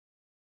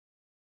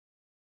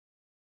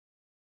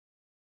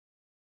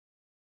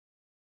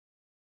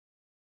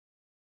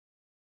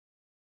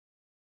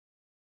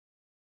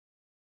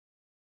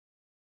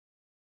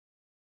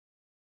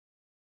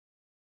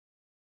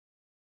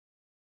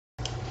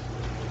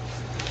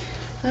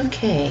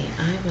Okay,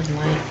 I would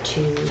like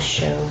to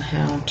show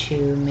how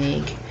to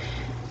make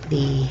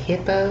the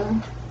hippo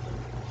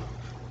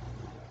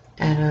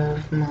out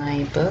of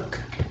my book.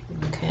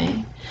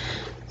 Okay,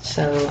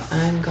 so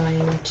I'm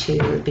going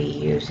to be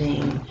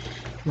using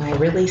my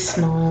really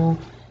small,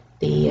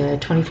 the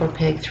 24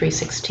 peg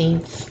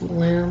 3/16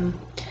 loom,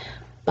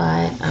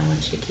 but I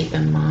want you to keep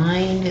in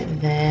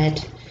mind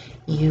that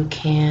you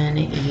can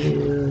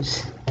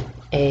use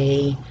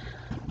any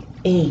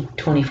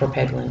 24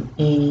 peg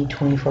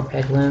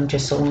loom,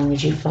 just so long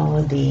as you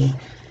follow the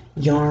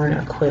yarn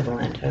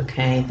equivalent,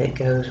 okay, that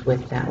goes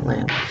with that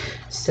loom.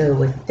 So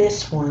with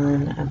this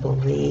one, I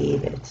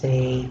believe it's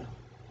a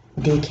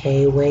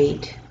DK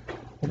weight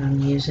that I'm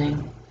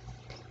using.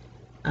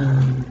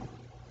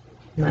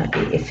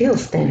 It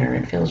feels thinner.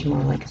 It feels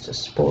more like it's a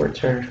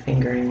sports or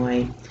fingering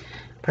weight,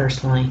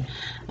 personally.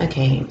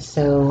 Okay,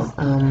 so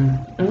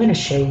I'm going to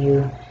show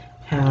you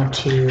how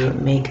to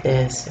make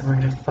this, and we're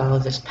going to follow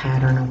this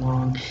pattern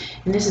along.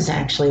 And this is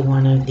actually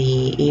one of the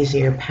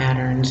easier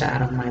patterns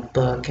out of my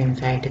book. In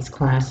fact, it's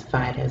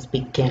classified as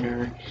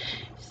beginner.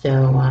 So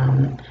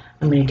I'm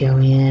going to go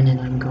in and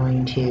I'm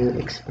going to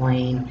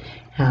explain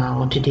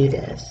how to do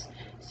this.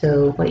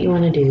 So what you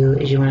want to do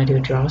is you want to do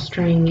a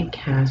drawstring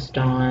cast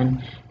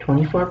on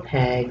 24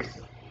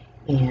 pegs,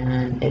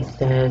 and it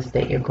says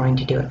that you're going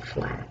to do it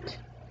flat.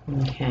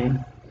 Okay,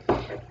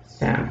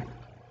 so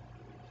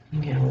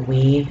I'm going to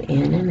weave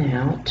in and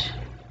out.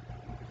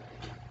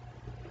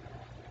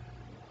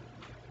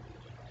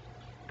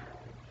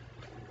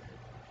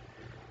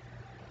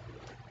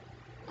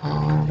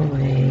 All the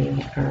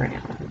way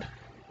around.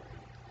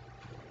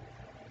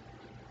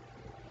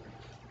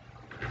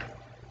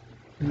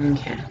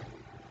 Okay.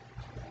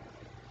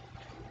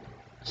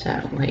 So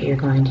what you're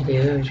going to do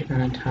is you're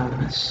going to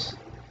toss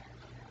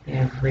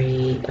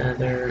every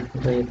other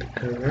loop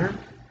over.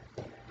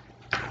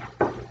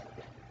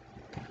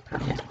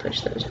 Probably have to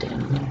push those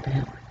down a little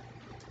bit.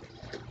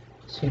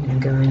 So you're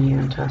going to go in here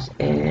and toss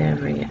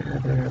every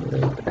other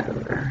loop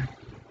over.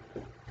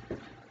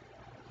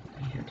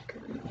 You have to go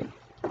in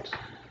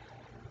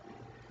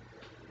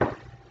there.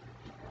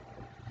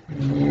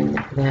 And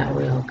then that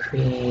will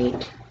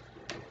create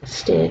a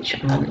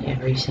stitch on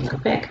every single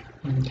peg.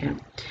 Okay.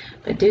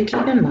 But do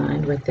keep in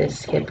mind with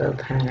this hippo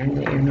pattern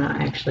that you're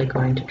not actually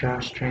going to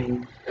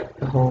drawstring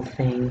the whole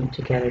thing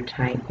together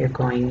tight. You're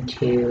going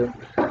to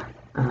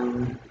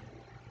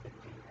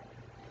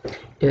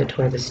do it to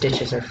where the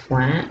stitches are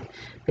flat,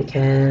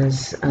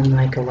 because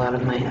unlike a lot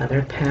of my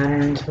other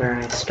patterns where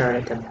I start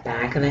at the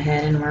back of the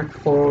head and work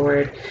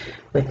forward,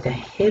 with the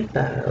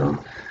hippo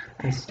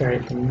I start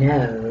at the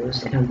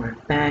nose and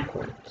work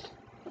backwards,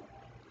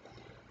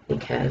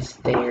 because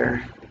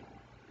their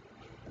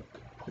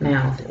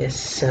mouth is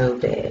so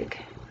big.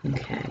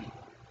 Okay.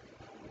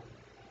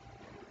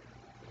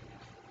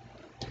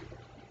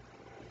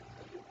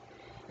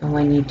 And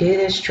when you do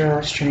this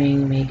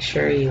drawstring, make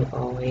sure you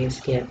always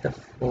get the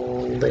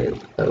full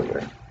loop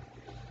over.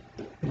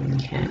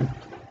 Okay.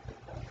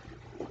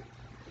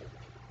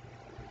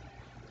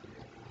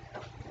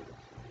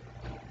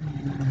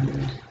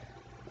 And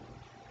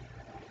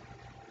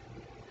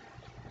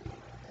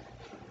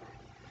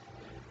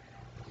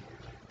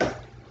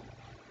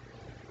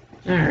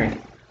all right.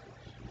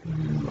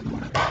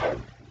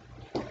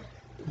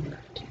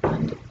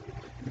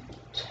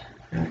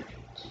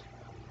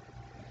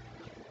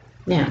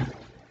 Now,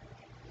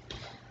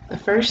 the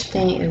first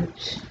thing,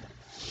 oops,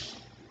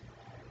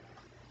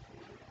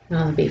 well,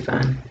 that'll be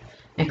fun.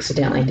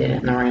 Accidentally did it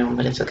in the round,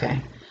 but it's okay.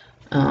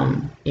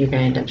 You're going to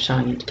end up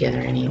sewing it together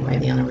anyway.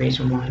 The only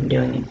reason why I'm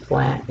doing it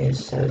flat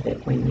is so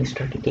that when you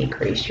start to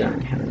decrease, you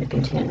aren't having to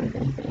contend with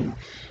anything.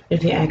 But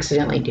if you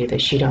accidentally do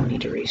this, you don't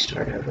need to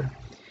restart over.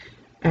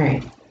 All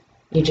right,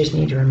 you just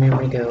need to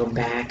remember to go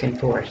back and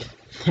forth.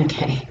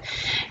 Okay,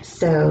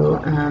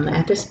 so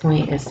at this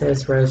point it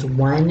says rows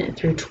 1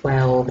 through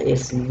 12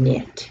 is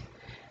knit,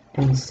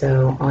 and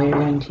so all you're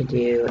going to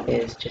do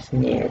is just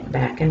knit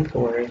back and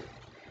forth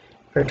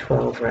for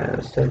 12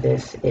 rows. So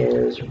this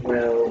is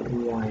row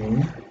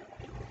 1.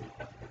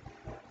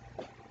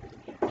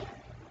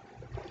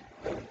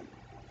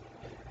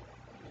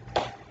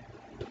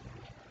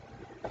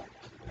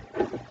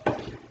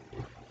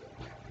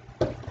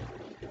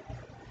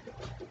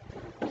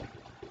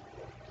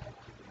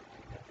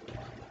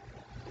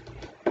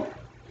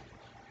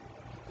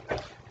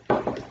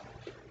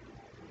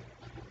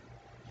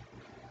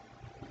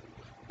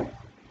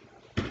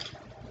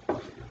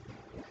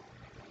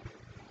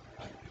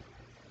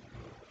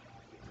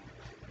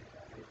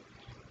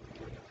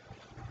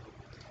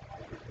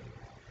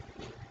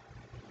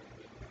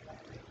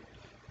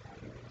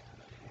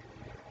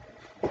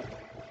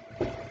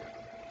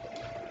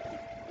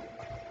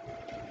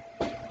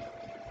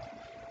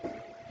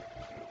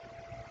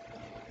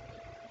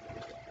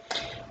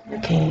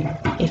 Okay,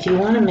 if you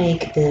want to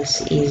make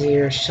this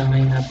easier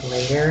sewing up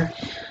later,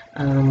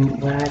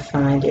 what I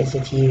find is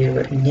if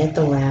you knit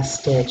the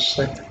last stitch,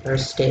 like the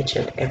first stitch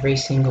of every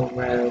single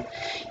row,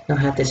 you'll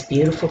have this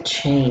beautiful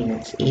chain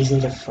that's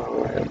easy to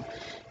follow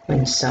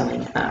when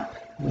sewing up.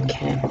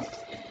 Okay,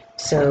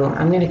 So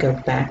I'm going to go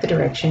back the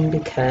direction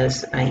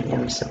because I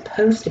am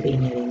supposed to be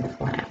knitting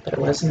flat, but it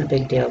wasn't a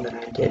big deal that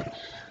I did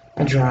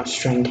a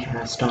drawstring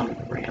cast on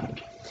the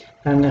round.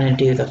 I'm going to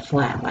do the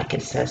flat like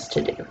it says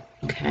to do,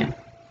 okay?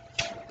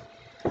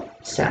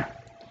 So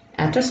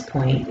at this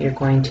point, you're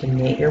going to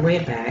knit your way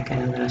back,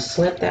 and I'm going to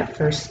slip that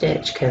first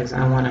stitch because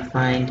I want to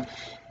find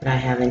that I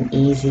have an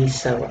easy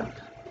sew up.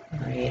 All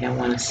right, I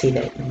want to see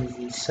that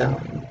easy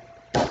sewing.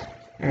 All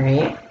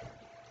right.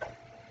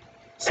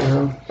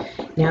 So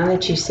now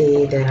that you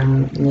see that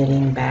I'm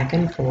knitting back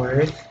and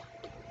forth,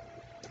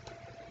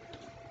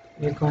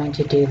 you're going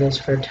to do this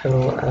for a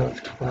total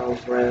of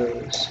 12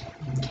 rows,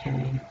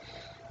 okay?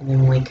 And then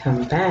when we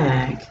come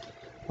back,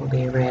 we'll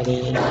be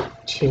ready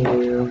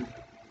to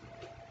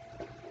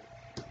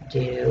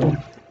do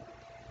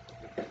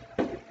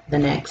the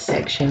next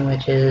section,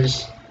 which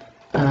is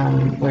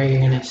where you're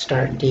going to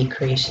start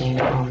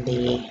decreasing on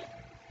the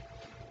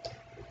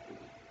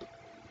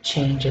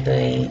change of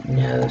the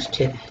nose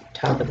to the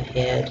top of the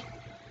head,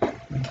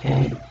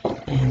 okay?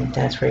 And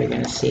that's where you're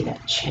going to see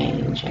that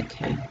change,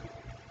 okay?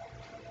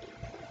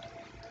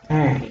 All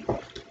right,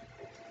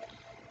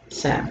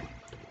 so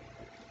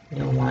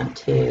you'll want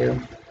to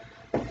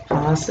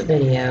pause the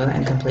video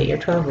and complete your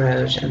 12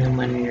 rows, and then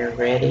when you're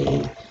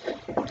ready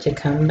to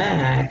come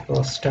back,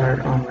 we'll start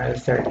on row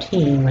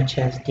 13, which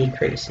has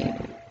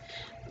decreasing.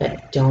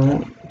 But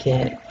don't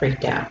get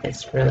freaked out.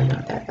 It's really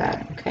not that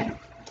bad, okay?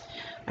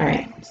 All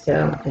right,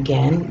 so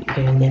again, you're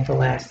gonna knit the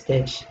last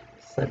stitch,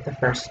 slip the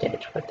first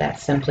stitch. What that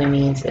simply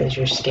means is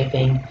you're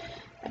skipping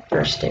that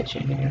first stitch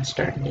and you're gonna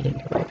start knitting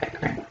your way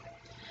back around.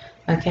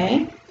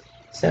 Okay,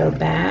 so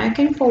back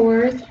and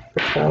forth for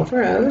 12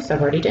 rows.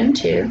 I've already done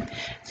 2,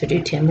 so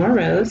do 10 more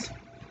rows,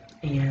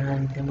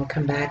 and then we'll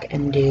come back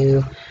and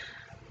do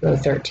row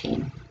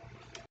 13.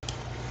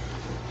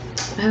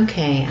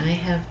 Okay, I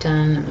have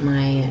done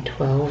my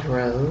 12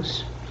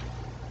 rows,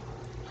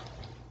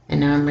 and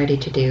now I'm ready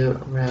to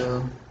do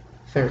row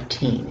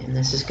 13, and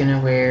this is going to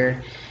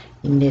where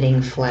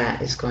knitting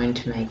flat is going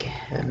to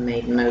have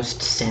made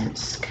most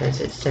sense,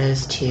 because it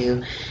says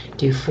to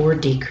do 4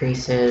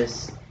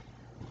 decreases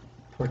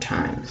 4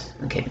 times.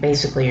 Okay,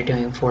 basically you're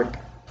doing 4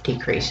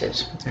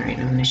 decreases. All right,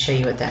 I'm going to show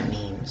you what that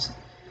means.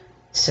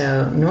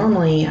 So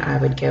normally I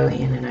would go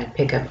in and I'd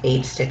pick up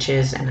 8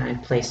 stitches and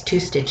I'd place 2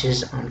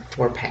 stitches on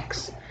 4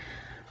 pecks.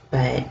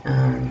 But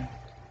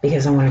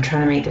because I want to try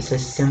to make this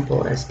as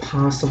simple as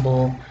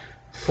possible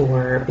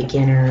for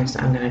beginners,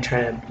 I'm going to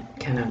try to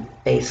kind of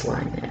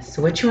baseline this.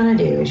 So what you want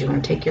to do is you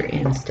want to take your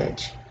end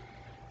stitch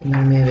and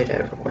you move it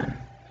over one.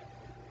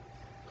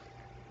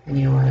 And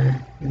you want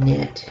to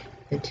knit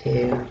the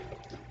 2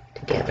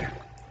 together.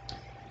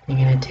 You're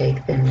going to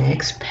take the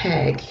next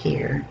peg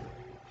here,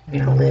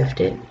 you're going to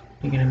lift it,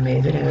 you're going to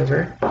move it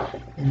over,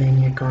 and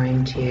then you're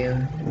going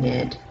to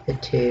knit the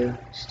 2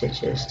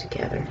 stitches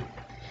together.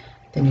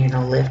 Then you're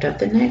going to lift up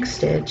the next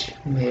stitch,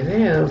 move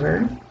it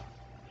over,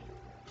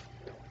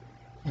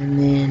 and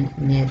then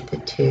knit the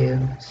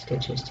 2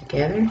 stitches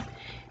together.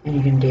 And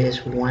you're going to do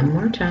this one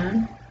more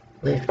time.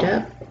 Lift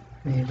up,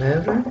 move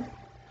over,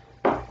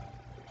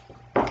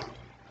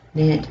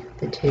 knit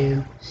the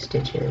 2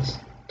 stitches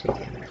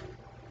together.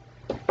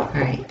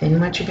 Alright, then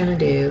what you're going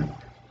to do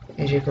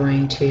is you're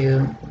going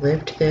to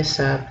lift this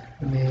up,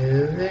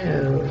 move it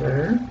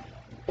over,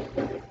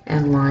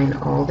 and line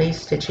all these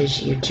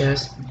stitches you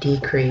just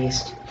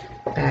decreased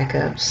back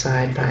up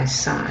side by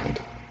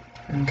side.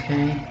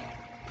 Okay?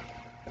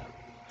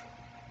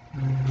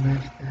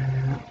 Lift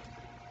that up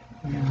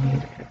and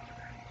move it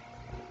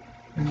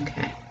over.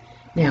 Okay.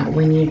 Now,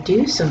 when you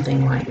do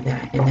something like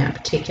that in that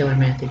particular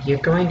method, you're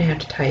going to have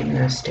to tighten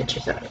those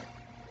stitches up.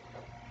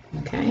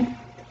 Okay?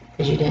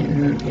 Because you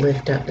didn't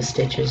lift up the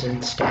stitches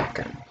and stack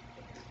them.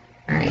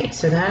 Alright,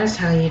 so that is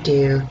how you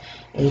do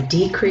a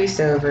decrease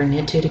over,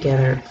 knit 2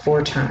 together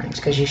 4 times,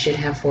 because you should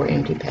have 4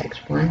 empty pegs.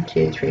 1,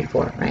 2, 3,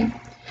 4, right?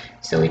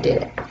 So we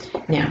did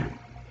it. Now,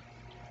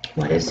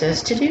 what it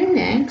says to do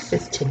next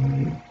is to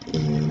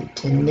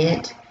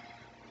knit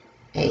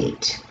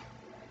 8.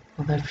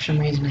 Although for some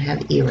reason I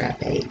have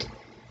E-wrap 8.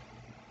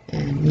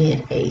 And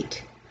knit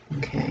 8.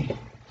 Okay.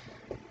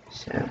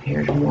 So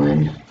here's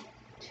 1,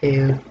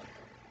 2,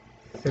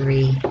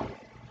 3,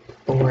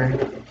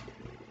 4,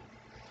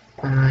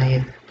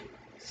 5,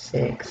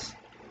 6,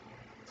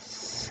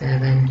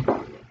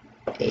 7,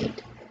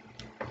 8.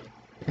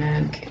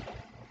 Okay.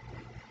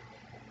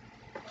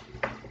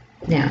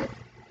 Now,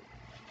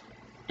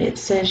 it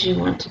says you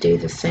want to do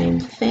the same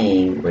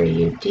thing where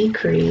you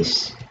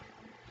decrease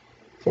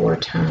 4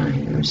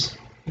 times.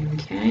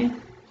 Okay.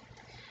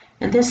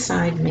 And this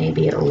side may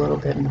be a little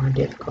bit more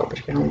difficult, but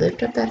you're going to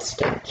lift up that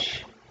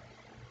stitch,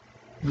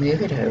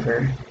 move it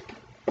over,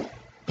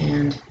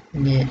 and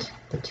knit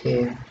the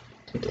 2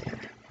 together.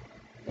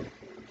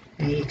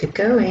 Now you could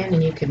go in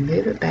and you can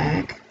move it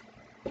back.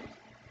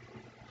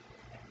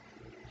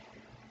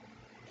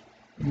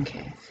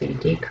 Okay, so you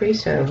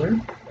decrease over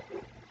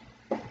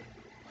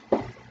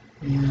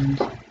and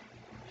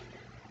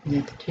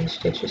knit the 2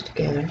 stitches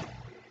together.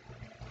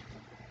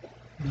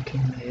 You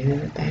can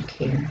move it back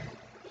here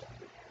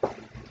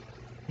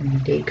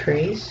and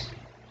decrease.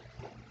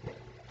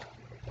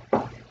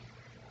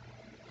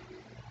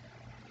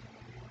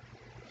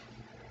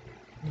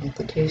 Knit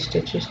the 2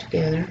 stitches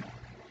together,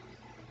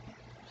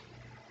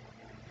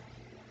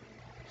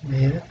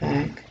 move it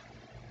back,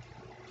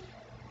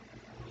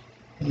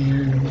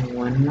 and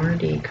 1 more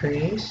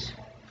decrease.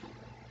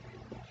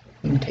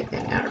 You can take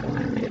that outer one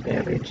and move it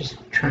over. You're just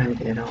trying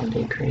to get it all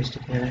decreased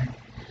together.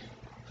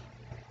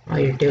 All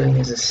you're doing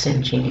is a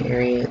cinching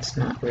area. It's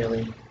not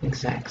really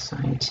exact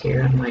science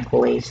here. Unlike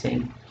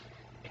lacing,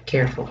 be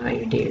careful how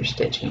you do your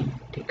stitching.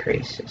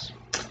 Decreases.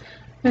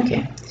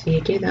 Okay, so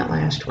you do that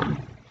last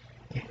one.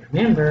 And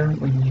remember,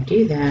 when you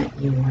do that,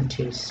 you want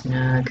to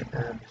snug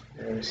up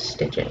those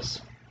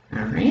stitches.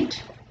 All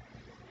right,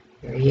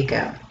 there you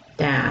go.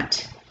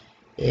 That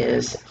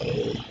is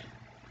a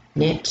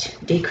knit,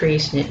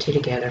 decrease, knit 2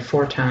 together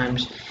 4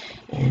 times,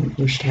 and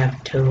you should have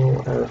a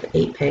total of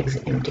 8 pegs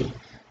empty.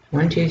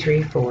 1, 2,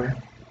 3, 4,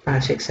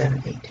 5, 6,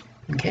 7, 8.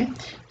 Okay,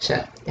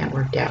 so that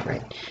worked out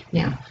right.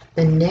 Now,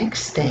 the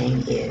next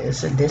thing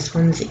is, and this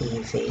one's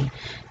easy,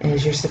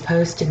 is you're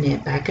supposed to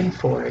knit back and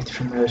forth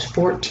from rows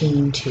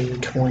 14 to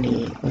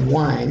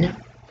 21.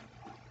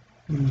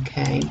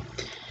 Okay,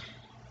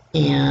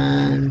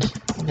 and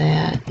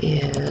that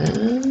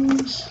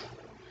is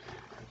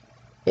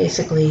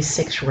basically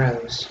 6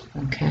 rows,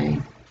 okay?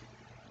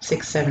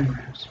 6, 7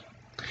 rows.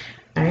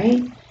 All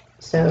right,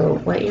 so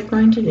what you're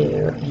going to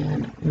do,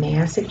 and may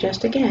I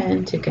suggest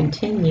again to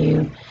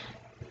continue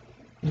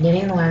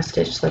knitting the last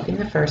stitch, slipping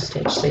the first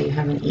stitch so you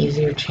have an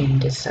easier chain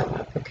to sew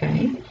up,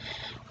 okay?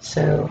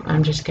 So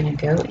I'm just going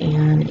to go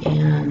in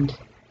and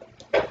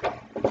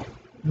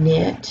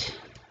knit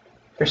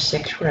for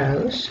 6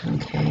 rows,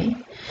 okay?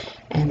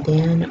 And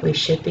then we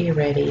should be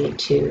ready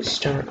to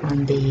start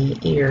on the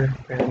ear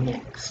row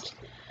next.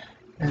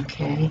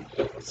 Okay,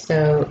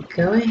 so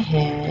go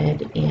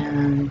ahead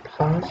and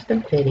pause the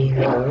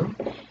video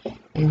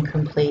and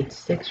complete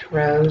 6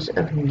 rows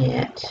of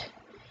knit,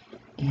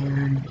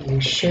 and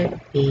you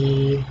should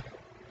be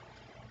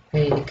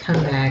ready to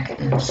come back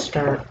and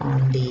start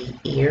on the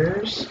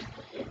ears,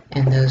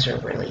 and those are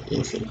really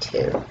easy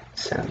too.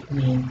 So, I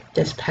mean,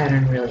 this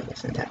pattern really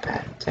isn't that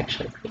bad. It's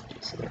actually pretty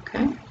easy,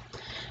 okay?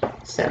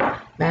 So,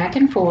 back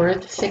and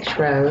forth, 6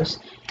 rows.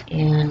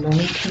 And when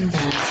we come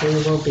back, we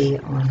will be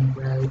on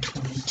row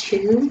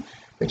 22,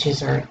 which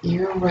is our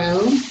ear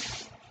row.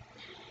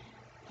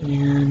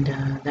 And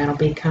that'll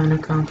be kind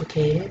of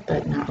complicated,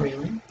 but not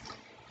really.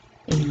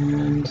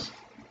 And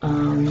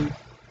then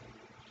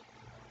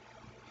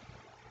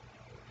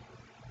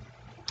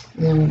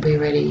we'll be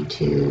ready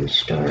to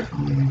start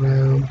on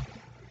row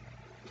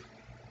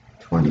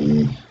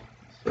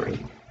 23.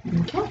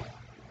 Okay.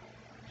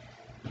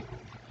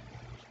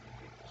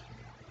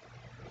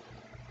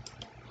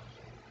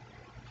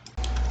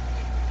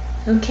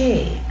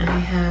 Okay, I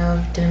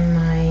have done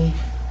my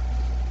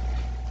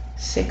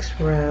 6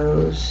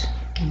 rows,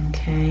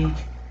 okay,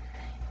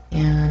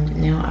 and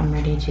now I'm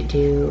ready to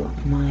do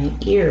my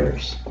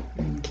ears,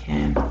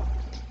 okay.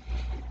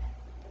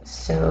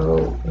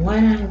 So what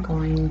I'm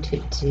going to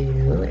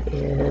do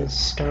is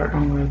start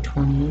on row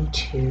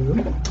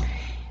 22,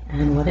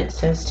 and what it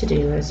says to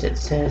do is it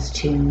says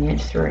to knit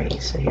 3.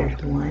 So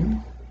here's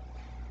 1,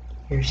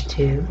 here's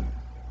 2,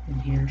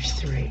 and here's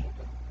 3.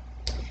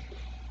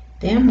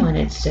 Then what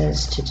it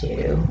says to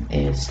do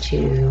is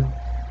to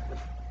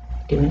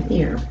do an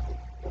ear.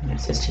 And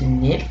it says to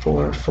knit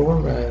 4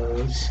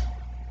 rows,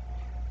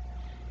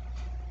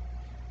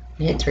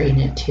 knit 3,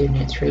 knit 2,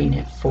 knit 3,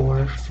 knit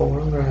 4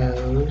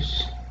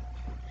 rows,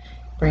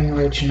 bring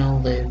original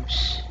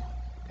loops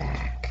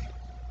back.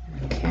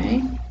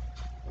 Okay,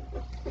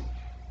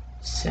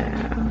 so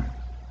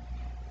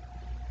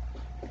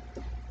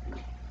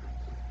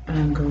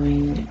I'm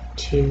going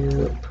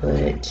to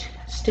put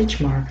stitch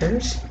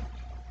markers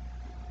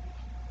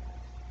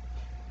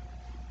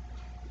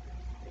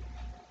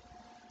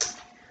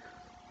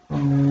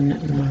on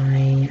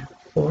my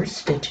 4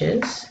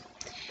 stitches,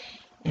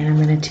 and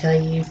I'm going to tell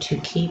you to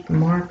keep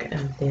mark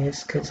of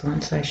this because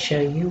once I show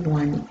you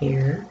one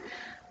ear,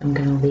 I'm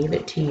going to leave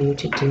it to you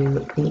to do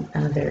the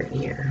other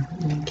ear.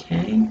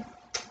 Okay,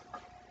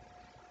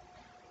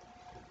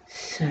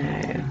 so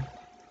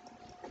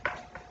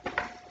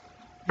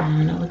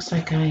and it looks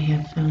like I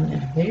have found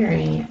a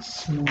very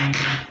small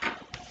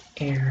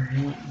error.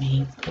 Let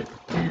me put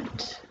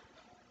that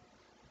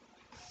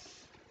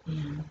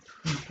in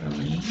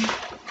properly.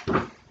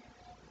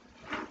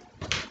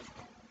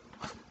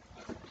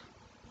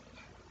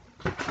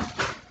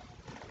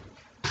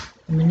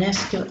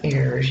 Minuscule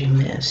errors you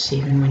miss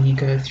even when you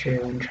go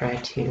through and try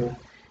to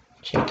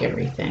check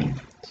everything.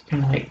 It's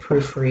kind of like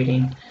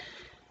proofreading.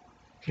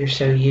 If you're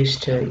so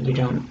used to it, you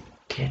don't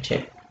catch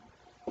it.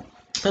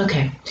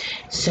 Okay,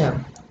 so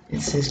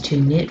it says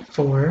to knit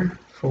 4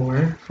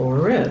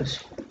 rows.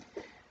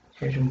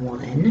 Here's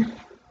 1,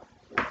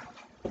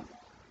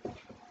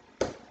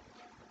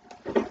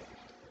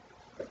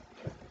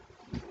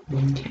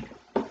 okay.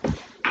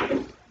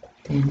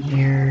 Then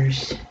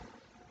here's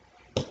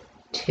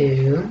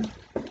 2,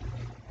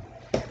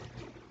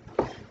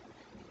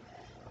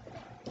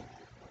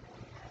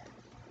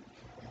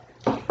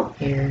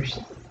 here's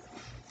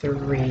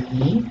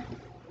 3.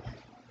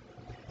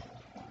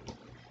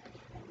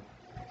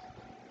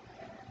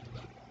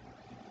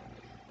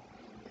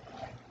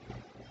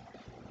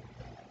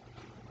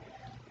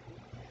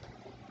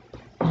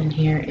 And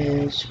here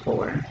is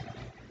 4.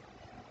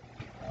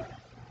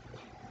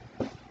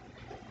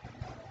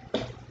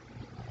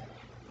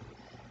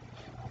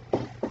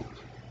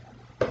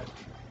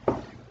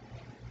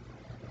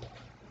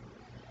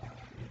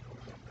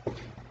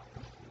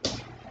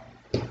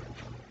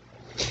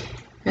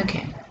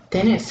 Okay,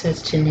 then it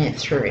says to knit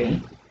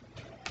 3.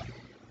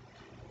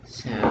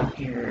 So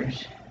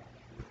here's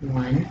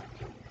 1,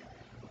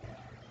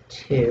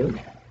 2,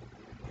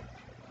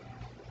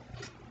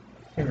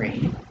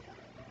 3.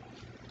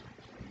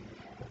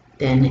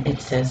 Then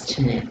it says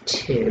to knit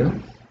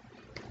 2.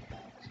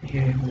 So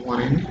here's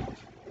 1,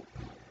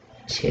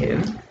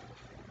 2.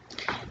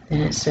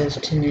 Then it says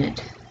to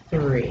knit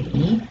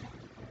 3.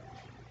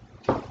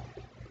 So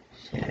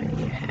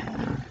you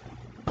have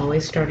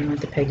always starting with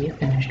the peg you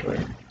finished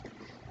with.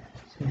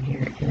 So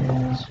here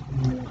is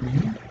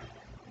 1,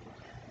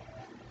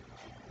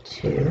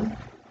 2,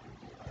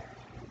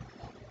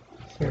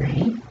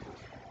 3.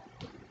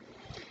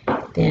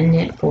 Then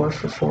knit 4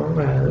 for 4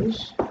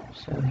 rows.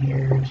 So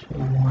here's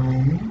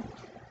 1,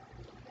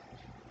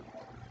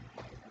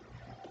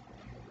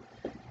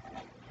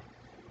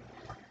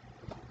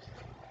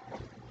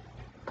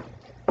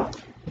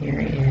 here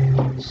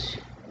is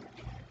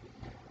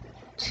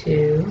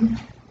 2,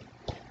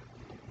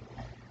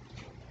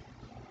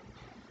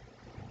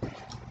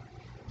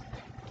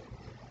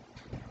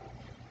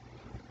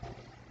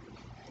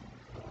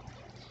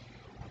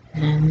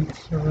 and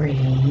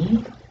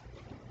 3,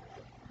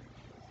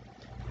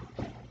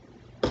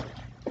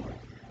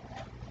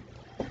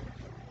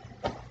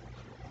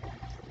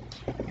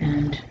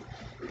 and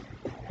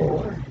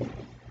 4.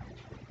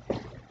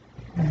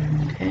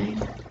 Okay.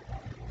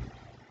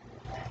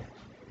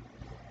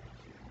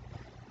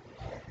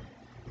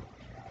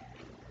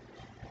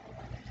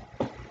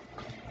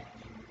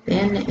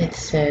 Then it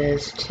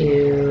says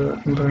to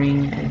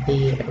bring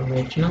the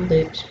original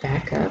loops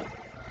back up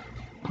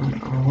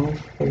on all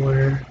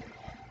 4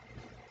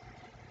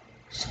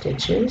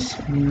 stitches.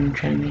 I'm going to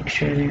try to make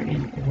sure they're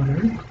in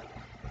order.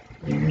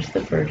 There's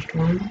the first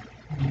one.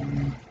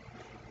 And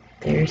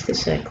there's the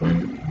second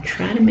one. And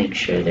try to make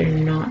sure they're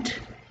not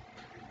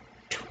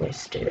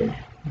twisted.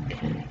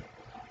 Okay.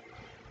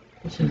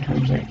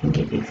 Sometimes that can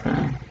give you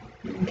fun.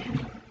 Okay.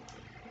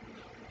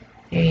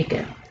 There you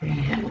go. There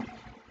you have it.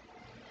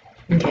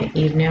 Okay,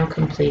 you've now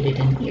completed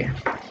an ear.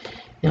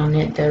 You'll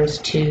knit those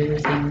 2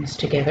 things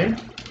together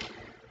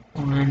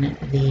on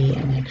the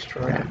next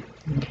row.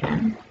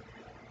 Okay.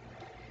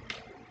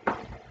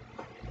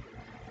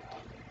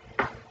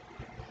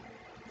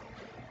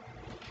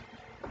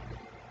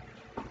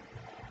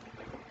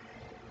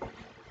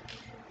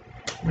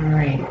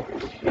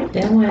 Alright,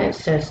 then what it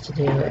says to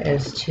do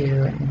is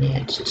to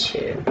knit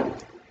 2.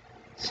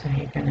 So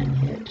you're going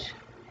to knit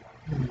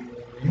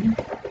 1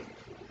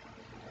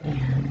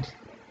 and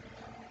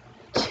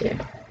 2.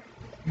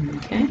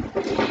 Okay,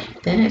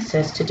 then it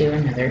says to do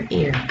another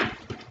ear.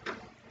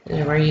 This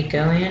is where you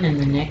go in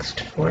the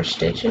next 4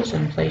 stitches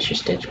and place your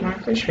stitch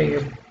markers for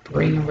your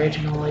bring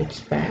original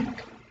loops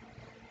back.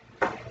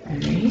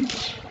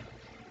 Alright.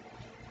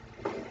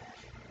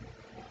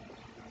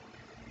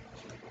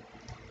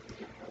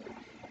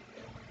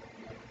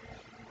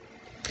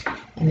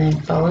 And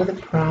then follow the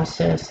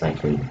process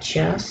like we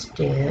just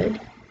did.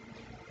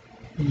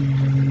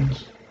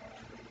 And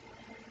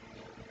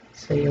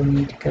so you'll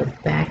need to go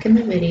back in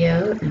the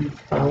video and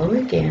follow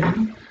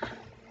again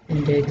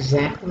and do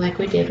exactly like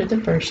we did with the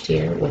first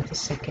ear with the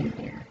second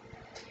ear.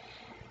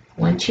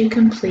 Once you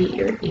complete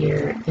your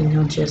ear, then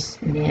you'll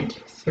just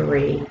knit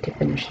 3 to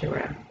finish the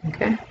row,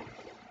 okay?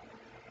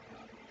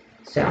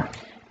 So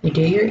you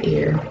do your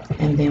ear,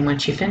 and then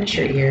once you finish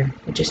your ear,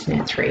 you just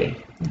knit 3,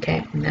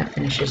 okay? And that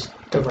finishes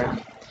the row.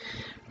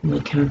 When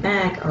we come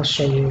back, I'll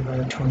show you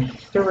row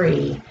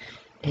 23,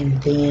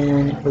 and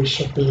then we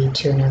should be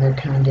to another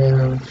kind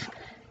of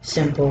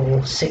simple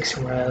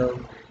 6-row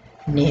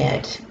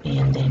knit,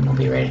 and then we'll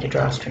be ready to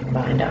draw string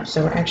bind up.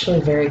 So we're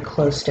actually very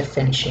close to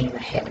finishing the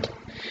head.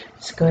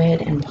 Let's go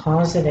ahead and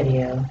pause the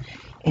video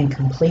and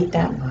complete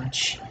that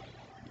much,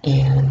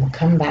 and we'll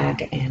come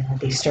back and we'll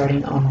be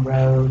starting on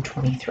row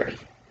 23.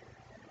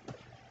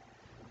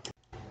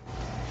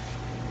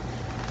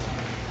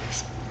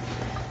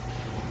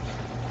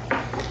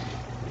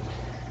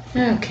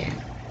 Okay,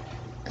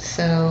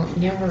 so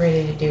now we're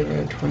ready to do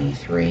row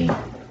 23,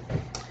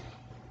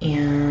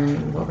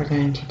 and what we're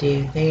going to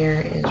do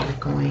there is we're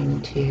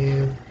going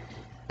to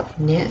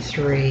knit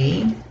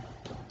 3,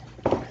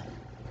 and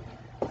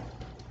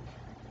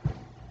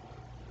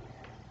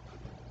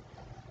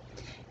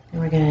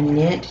we're going to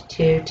knit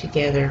 2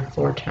 together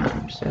 4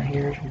 times. So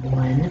here's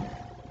 1,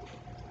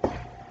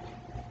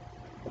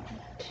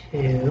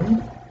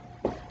 2,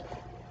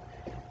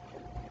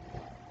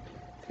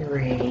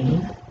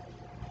 3,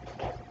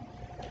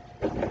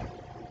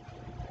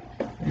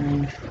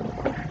 and 4.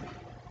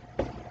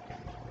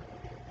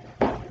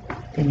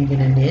 Then you're going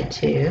to knit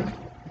 2,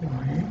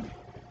 1,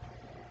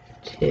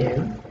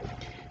 2,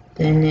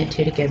 then knit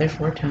 2 together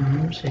 4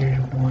 times. So there's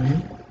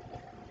 1,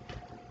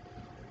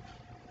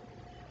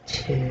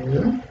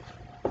 2,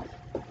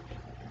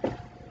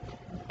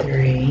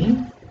 3,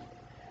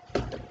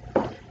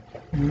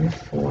 and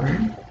 4,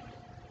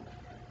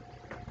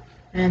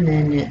 and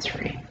then knit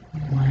 3.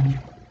 1,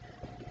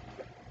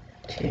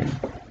 2,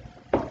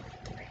 3.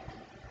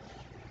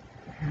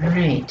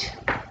 Alright.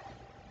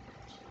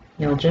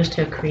 You'll just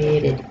have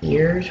created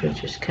ears,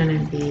 which is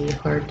going to be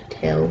hard to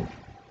tell.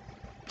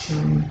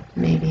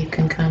 Maybe you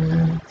can kind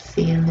of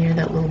see in there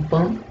that little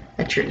bump.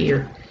 That's your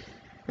ear.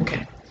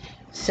 Okay.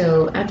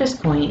 So at this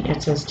point,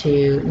 it says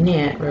to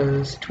knit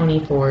rows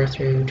 24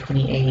 through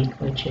 28,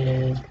 which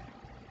is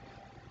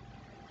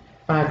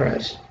 5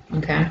 rows.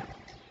 Okay.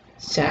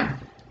 So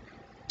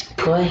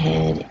go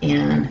ahead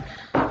and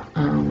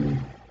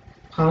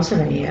pause the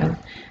video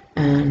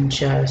and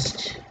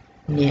just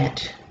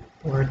knit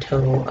for a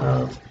total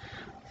of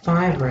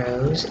 5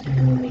 rows, and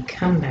then when we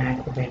come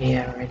back, we're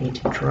ready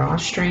to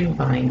drawstring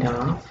bind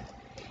off,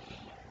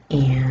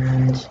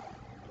 and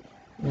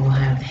we'll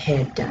have the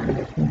head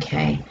done.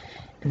 Okay,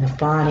 and the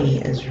body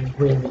is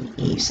really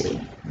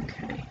easy.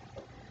 Okay,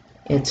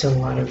 it's a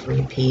lot of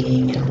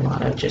repeating and a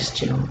lot of just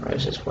general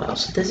rows as well.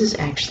 So this is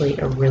actually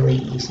a really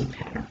easy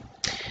pattern.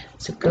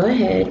 So go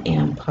ahead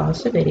and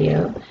pause the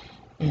video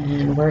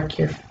and work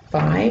your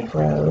 5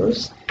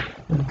 rows,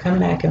 and we'll come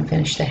back and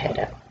finish the head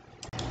up.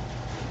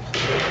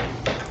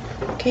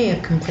 Okay,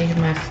 I've completed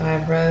my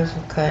 5 rows.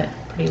 I've cut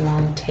a pretty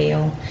long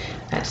tail.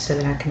 That's so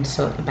that I can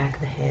sew at the back of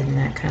the head and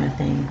that kind of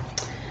thing.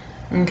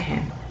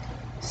 Okay,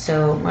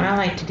 so what I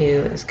like to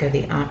do is go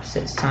the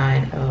opposite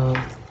side of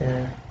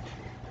the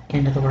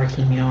end of the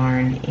working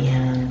yarn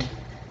and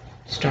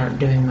start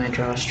doing my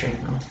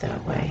drawstring off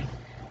that way.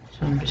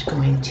 So I'm just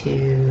going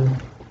to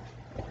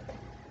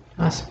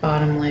toss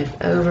bottom loop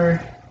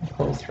over and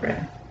pull through.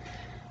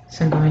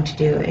 So I'm going to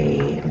do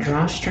a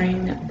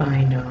drawstring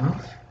bind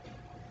off,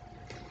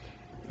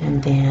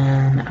 and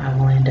then I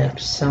will end up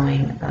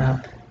sewing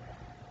up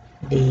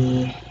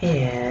the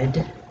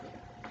head,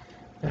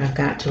 but I've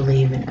got to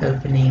leave an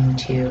opening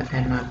to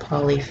add my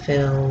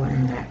polyfill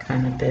and that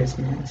kind of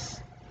business.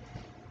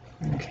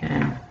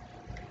 Okay,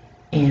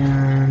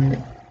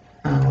 and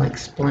I'll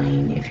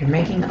explain, if you're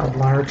making a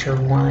larger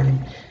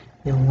one,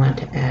 you'll want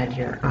to add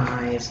your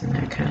eyes and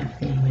that kind of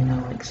thing, and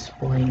I'll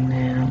explain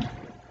that.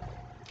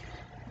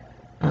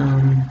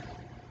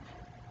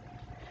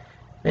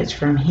 It's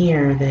from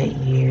here that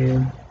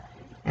you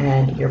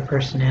add your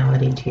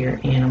personality to your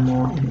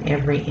animal, and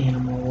every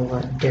animal will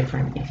look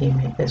different if you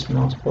make this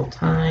multiple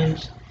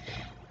times.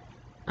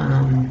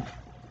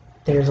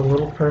 There's a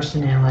little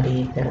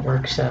personality that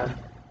works up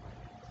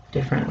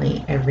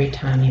differently every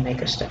time you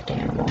make a stuffed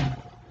animal.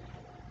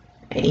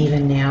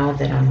 Even now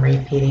that I'm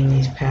repeating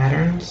these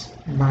patterns,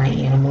 my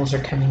animals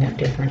are coming up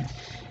different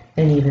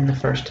than even the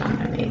first time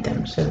I made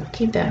them, so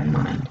keep that in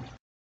mind.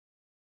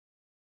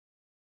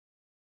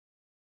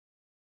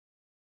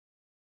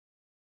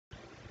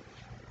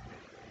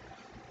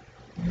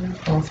 And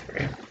pull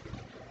through.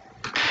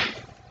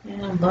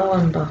 And lo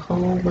and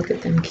behold, look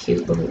at them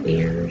cute little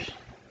ears.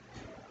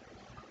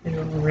 They're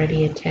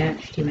already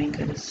attached. You ain't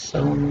gonna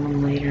sew them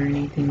on later or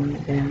anything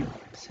like that.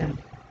 So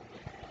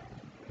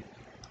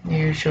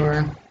there's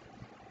your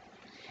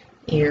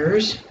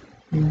ears.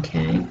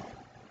 Okay.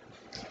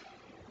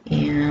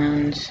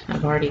 And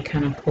I've already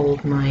kind of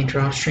pulled my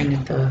drawstring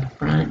at the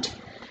front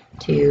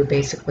to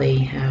basically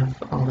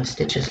have all the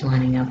stitches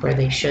lining up where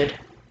they should.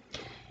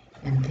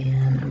 And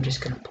then I'm just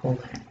going to pull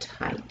that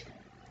tight.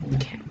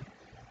 Okay.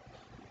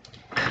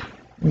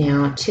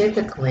 Now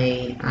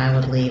typically I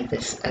would leave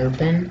this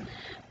open,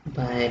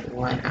 but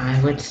what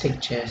I would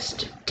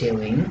suggest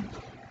doing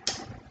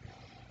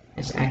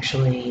is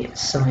actually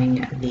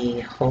sewing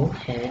the whole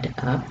head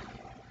up,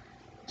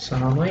 sew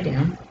all the way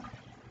down.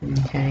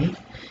 Okay.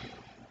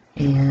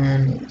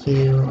 And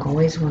you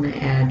always want to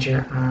add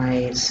your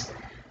eyes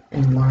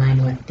in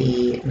line with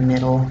the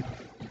middle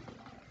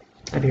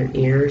of your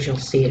ears. You'll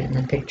see it in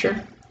the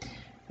picture.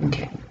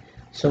 Okay,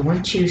 so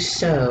once you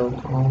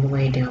sew all the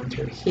way down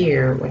through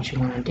here, what you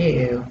want to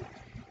do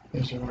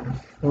is you want to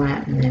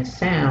flatten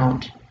this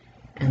out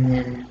and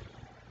then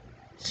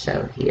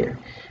sew here.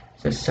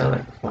 So sew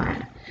it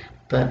flat.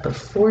 But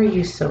before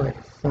you sew it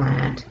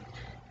flat,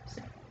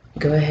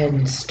 go ahead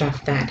and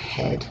stuff that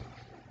head.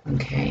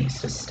 Okay,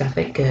 so stuff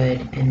it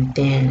good and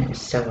then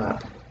sew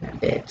up that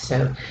bit.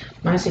 So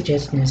my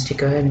suggestion is to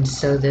go ahead and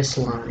sew this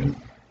line,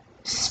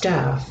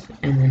 stuff,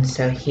 and then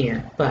sew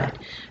here. But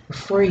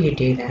before you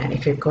do that,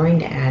 if you're going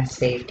to add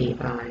safety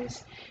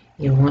eyes,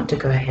 you want to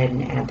go ahead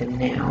and add them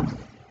now.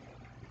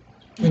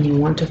 And you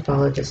want to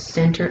follow the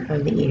center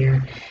of the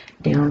ear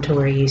down to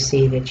where you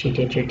see that you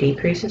did your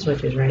decreases,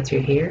 which is right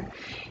through here.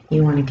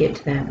 You want to get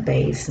to that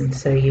base, and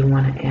so you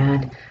want to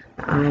add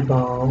the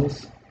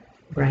eyeballs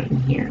right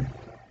in here.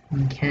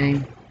 Okay,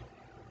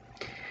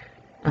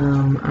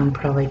 I'm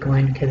probably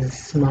going, because as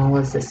small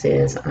as this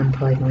is, I'm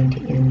probably going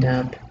to end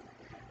up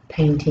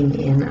painting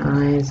in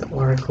eyes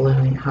or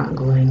hot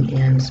gluing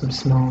in some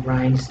small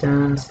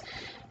rhinestones,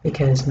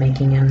 because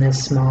making them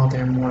this small,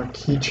 they're more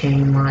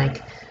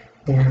keychain-like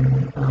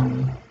than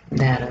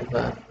that of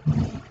a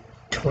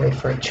toy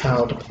for a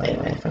child to play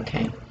with.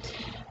 Okay,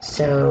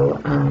 so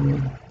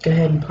go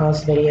ahead and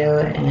pause the video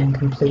and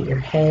complete your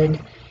head,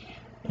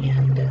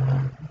 and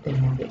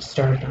then we'll get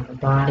started on the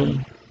body.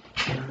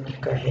 And I'm going to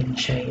go ahead and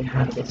show you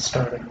how to get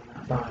started on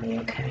that body.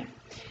 Okay,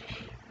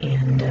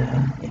 and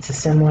it's a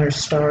similar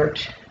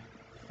start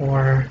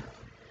for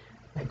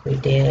like we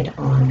did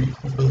on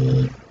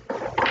the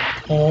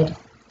head.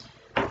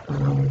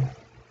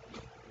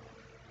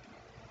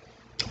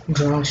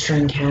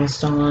 Drawstring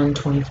cast on,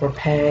 24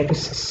 pegs,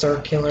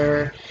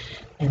 circular,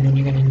 and then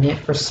you're going to knit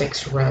for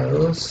 6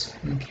 rows.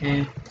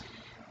 Okay,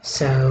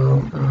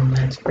 so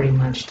that's pretty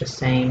much the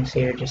same. So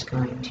you're just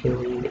going to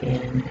weave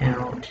in and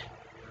out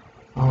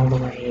all the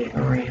way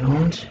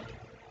around.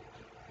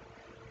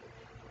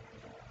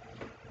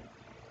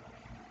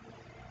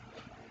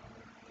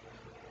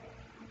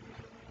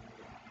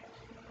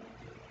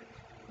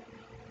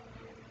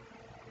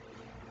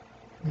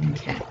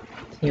 Okay,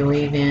 so you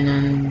weave in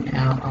and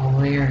out all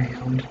the way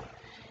around,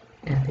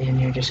 and then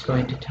you're just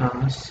going to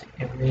toss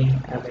every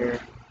other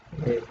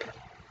loop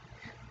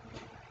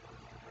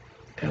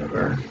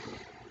over.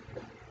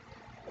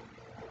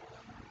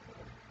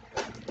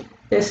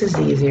 This is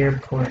easier,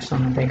 of course,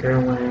 on a bigger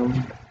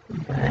loom,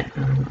 but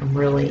I'm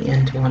really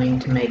into wanting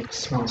to make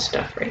small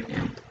stuff right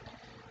now.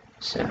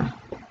 So,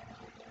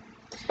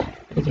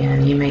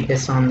 again, you make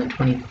this on the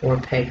 24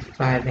 peg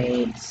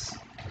 5/8.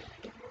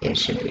 It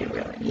should be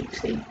really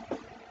easy.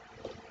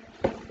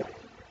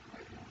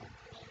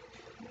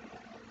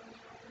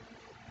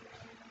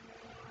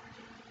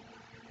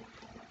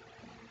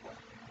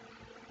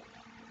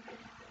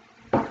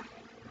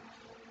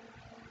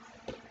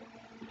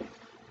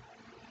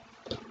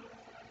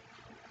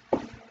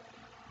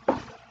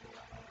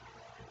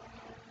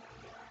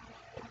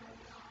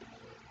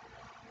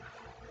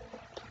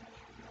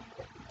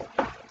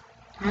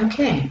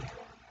 Okay.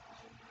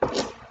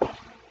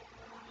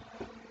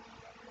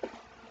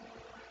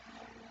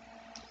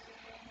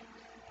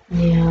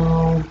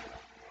 Now,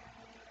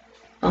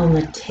 on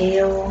the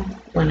tail,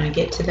 when I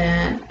get to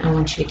that, I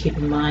want you to keep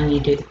in mind you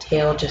do the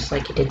tail just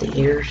like you did the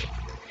ears.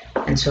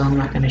 And so I'm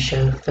not going to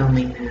show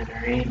filming that,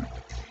 alright?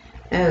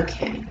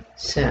 Okay,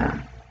 so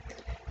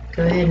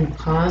go ahead and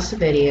pause the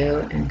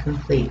video and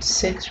complete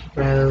 6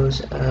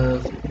 rows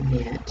of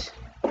knit.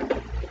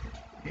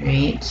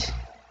 Alright,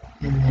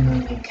 and then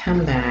when we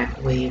come back,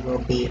 we will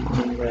be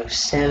on row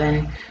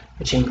 7,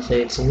 which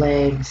includes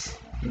legs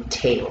and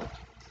tail.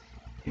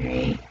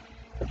 Alright,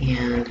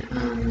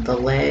 and the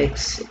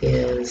legs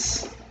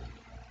is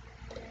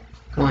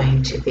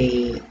going to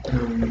be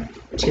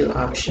 2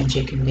 options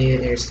you can do.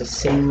 There's the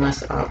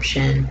seamless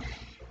option,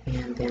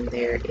 and then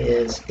there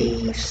is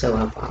the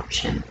sew-up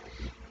option,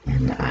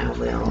 and I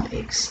will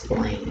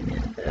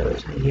explain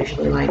those. I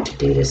usually like to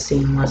do the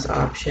seamless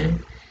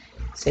option.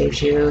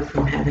 Saves you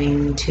from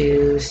having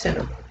to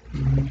sew.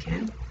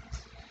 Okay,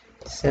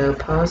 so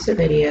pause the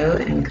video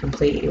and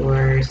complete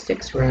your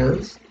 6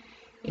 rows,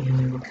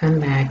 and we'll come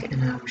back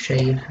and I'll show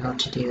you how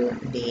to do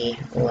the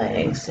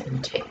legs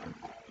and tail.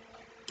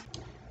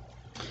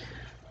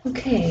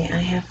 Okay, I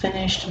have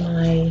finished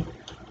my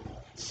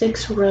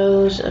 6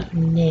 rows of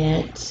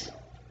knit,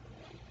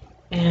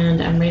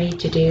 and I'm ready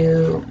to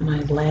do my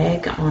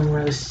leg on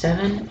row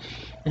 7, and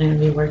I'm going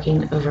to be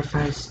working over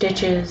 5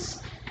 stitches.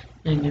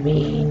 I'm going to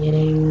be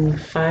knitting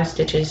 5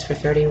 stitches for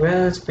 30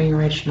 rows, bring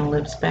original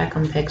loops back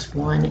on pegs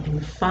 1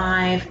 and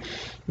 5,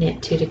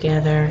 knit 2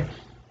 together,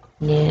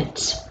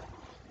 knit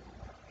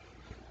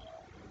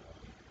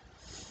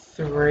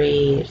 3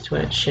 is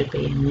what it should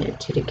be, and knit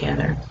 2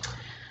 together.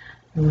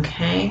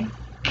 Okay,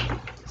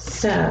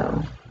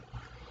 so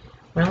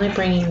we're only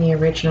bringing the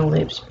original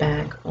loops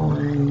back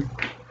on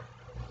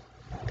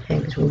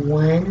pegs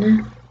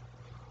 1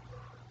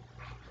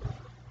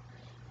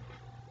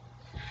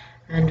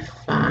 and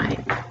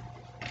 5.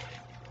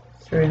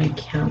 So we're going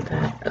to count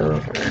that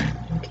over.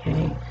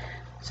 Okay,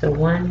 so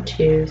 1,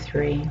 2,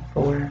 3,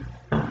 4,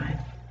 5.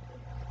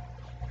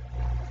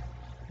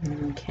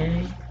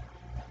 Okay.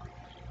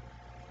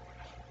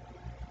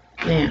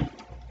 Now,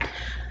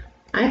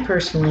 I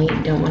personally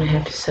don't want to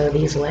have to sew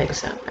these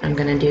legs up. I'm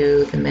going to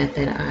do the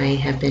method I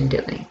have been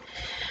doing.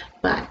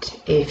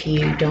 But if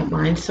you don't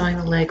mind sewing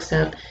the legs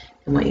up,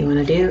 then what you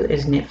want to do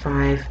is knit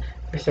 5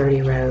 for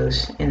 30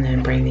 rows and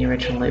then bring the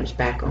original loops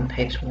back on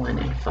pegs 1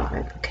 and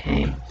 5,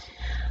 okay?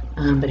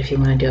 But if you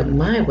want to do it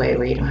my way,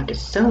 where you don't have to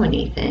sew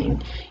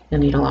anything,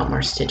 you'll need a lot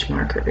more stitch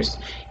markers.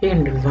 You're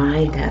going to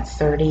divide that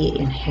 30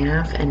 in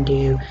half and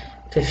do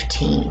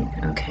 15,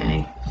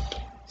 okay?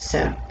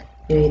 So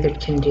you either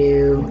can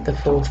do the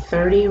full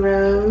 30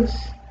 rows,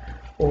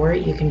 or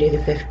you can do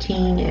the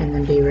 15 and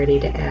then be ready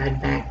to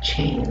add back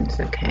chains,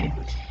 okay?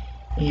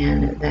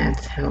 And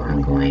that's how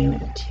I'm going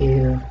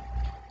to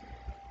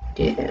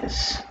do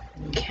this,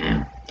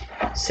 okay?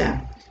 So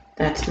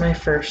that's my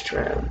first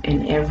row,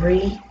 and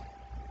every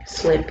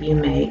slip you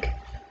make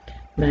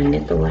I'm going to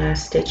knit the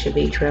last stitch of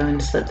each row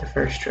and slip the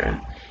first row.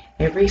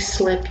 Every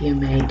slip you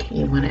make,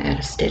 you want to add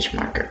a stitch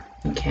marker,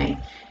 okay?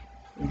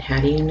 And how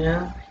do you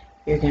know?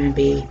 You're going to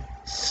be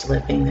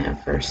slipping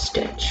that first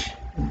stitch,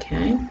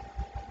 okay?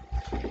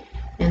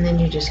 And then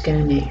you're just going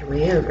to knit your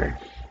way over,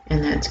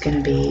 and that's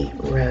going to be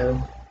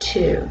row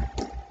 2,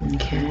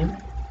 okay?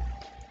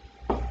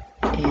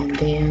 And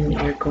then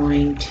you're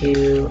going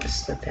to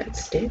slip that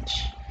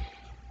stitch,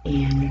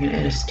 and you're going to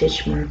add a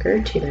stitch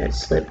marker to that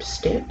slipped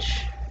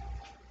stitch,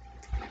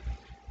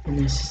 and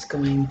this is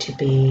going to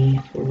be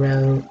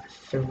row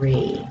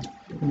 3,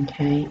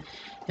 okay?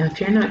 Now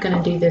if you're not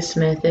going to do this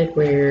method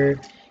where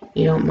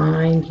you don't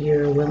mind,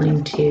 you're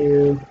willing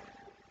to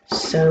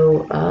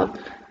sew up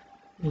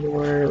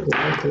your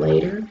leg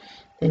later,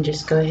 then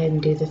just go ahead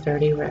and do the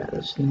 30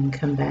 rows and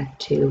come back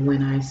to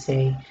when I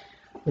say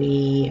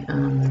we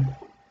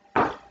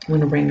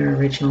want to bring our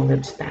original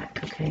lips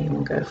back, okay? And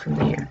we'll go from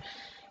there.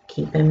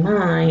 Keep in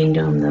mind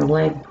on the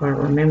leg part,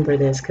 remember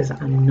this because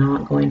I'm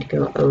not going to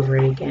go over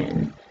it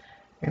again.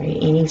 All right,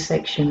 any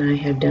section I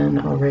have done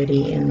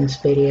already in this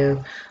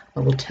video, I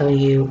will tell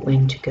you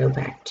when to go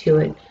back to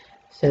it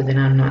so that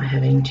I'm not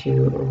having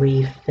to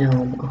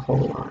re-film a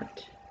whole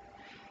lot.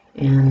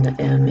 And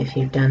if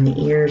you've done the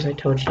ears, I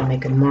told you to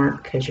make a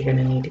mark because you're going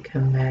to need to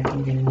come back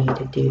and you're going to need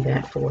to do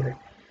that for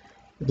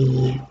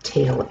the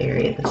tail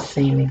area, the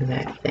same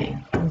exact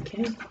thing,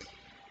 okay?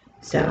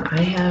 So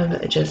I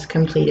have just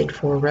completed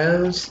 4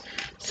 rows,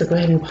 so go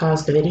ahead and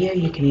pause the video.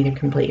 You can either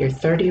complete your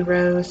 30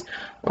 rows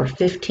or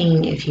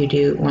 15 if you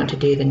do want to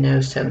do the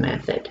no-sew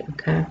method,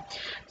 okay?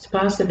 So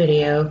pause the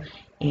video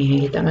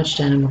and get that much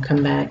done and we'll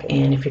come back,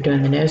 and if you're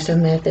doing the no-sew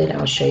method,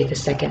 I'll show you the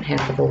second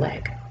half of the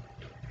leg.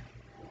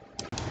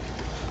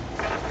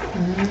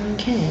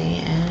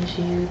 Okay, as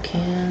you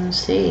can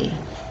see,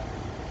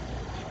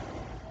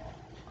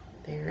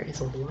 there is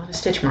a lot of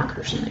stitch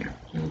markers in there,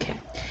 okay?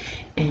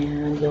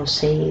 And you'll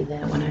see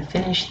that when I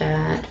finish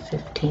that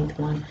 15th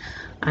one,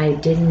 I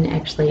didn't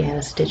actually add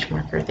a stitch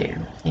marker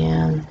there,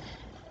 and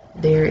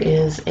there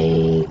is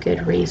a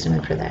good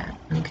reason for that,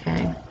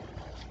 okay?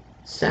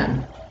 So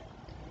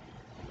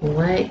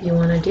what you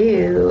want to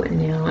do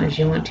now is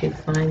you want to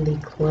find the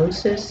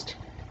closest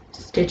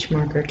stitch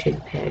marker to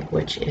the peg,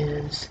 which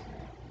is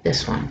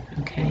this one,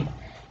 okay?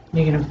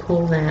 You're going to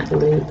pull that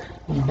loop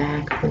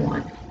back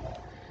one,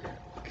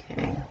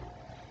 okay?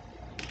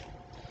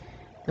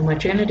 Then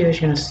what you're going to do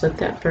is you're going to slip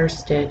that first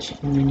stitch,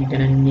 and then you're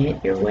going to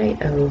knit your way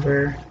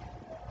over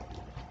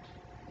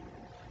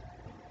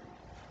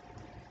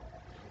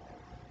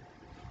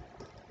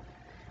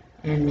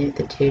and knit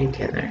the 2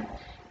 together.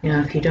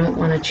 Now if you don't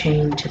want to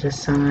chain to the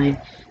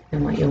side,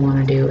 then what you'll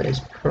want to do is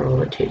purl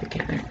the 2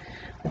 together.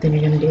 But then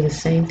you're going to do the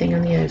same thing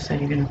on the other side.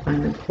 You're going to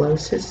find the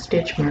closest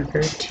stitch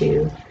marker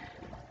to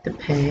the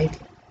peg,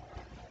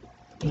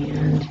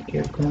 and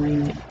you're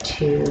going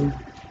to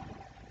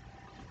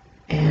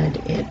add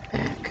it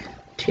back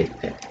to the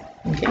peg,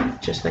 okay,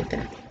 just like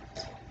that.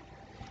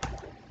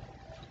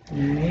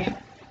 Alright,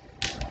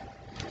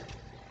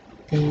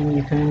 then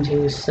you're going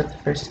to slip the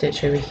first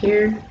stitch over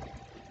here,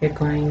 you're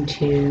going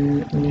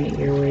to knit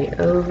your way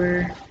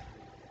over,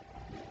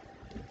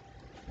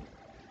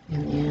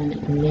 and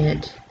then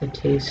knit the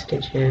 2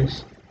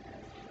 stitches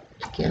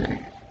together,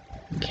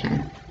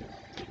 okay.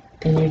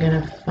 Then you're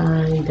going to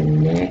find the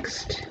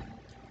next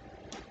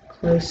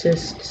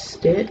closest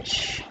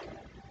stitch,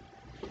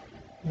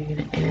 you're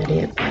going to add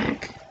it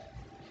back.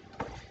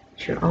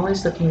 So you're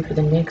always looking for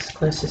the next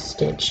closest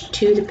stitch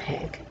to the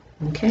peg,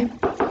 okay?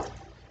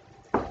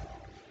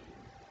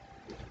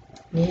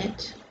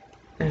 Knit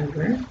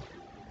over,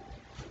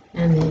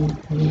 and then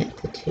knit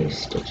the 2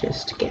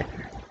 stitches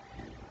together,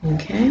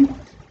 okay?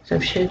 So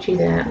I've showed you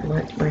that,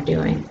 what we're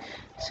doing.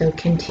 So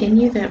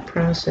continue that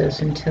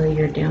process until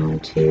you're down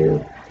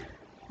to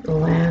the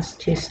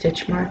last 2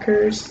 stitch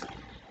markers.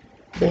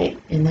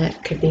 And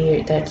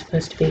that's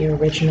supposed to be your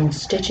original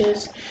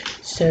stitches.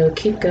 So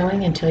keep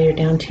going until you're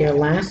down to your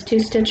last 2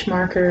 stitch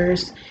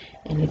markers.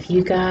 And if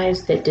you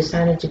guys that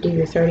decided to do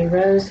your 30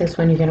 rows, that's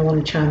when you're going to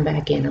want to chime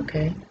back in,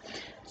 okay?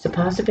 So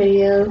pause the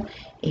video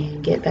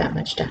and get that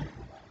much done.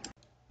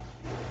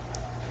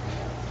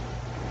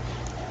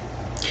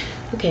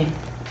 Okay,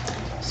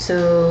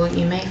 so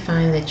you may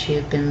find that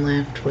you've been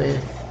left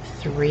with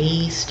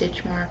 3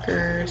 stitch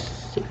markers.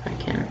 Let's see if I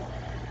can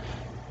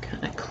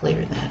kind of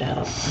clear that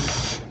up.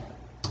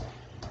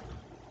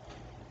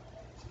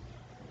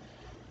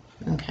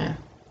 Okay,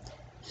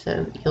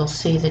 so you'll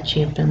see that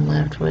you've been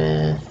left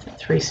with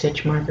 3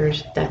 stitch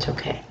markers. That's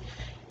okay.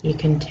 You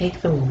can take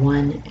the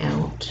 1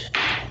 out,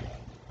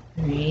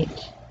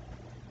 right?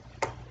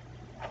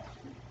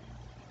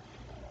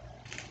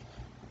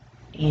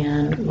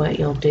 And what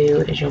you'll do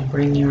is you'll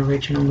bring your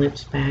original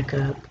lips back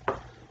up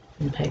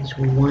in pegs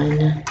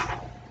 1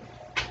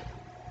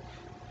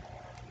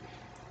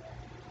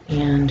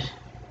 and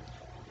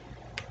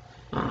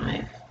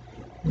 5,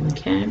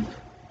 okay?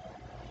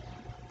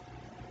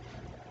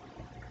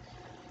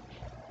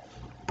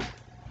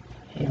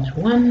 Pegs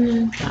 1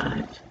 and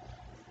 5,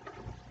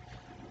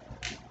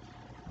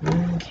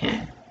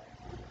 okay?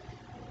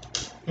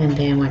 And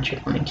then what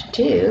you're going to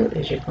do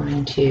is you're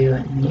going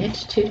to knit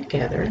 2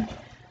 together.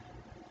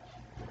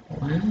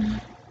 1,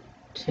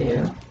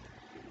 2,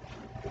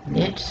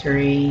 knit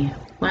 3,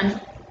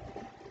 1,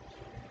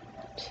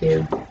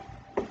 2,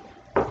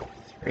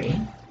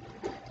 3,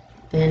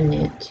 then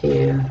knit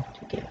 2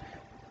 together.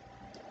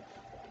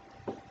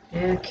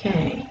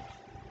 Okay,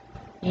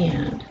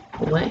 and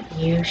what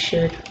you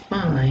should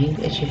find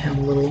is you have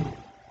a little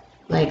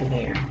leg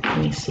there. Let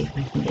me see if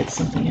I can get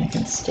something I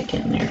can stick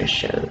in there to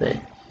show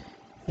that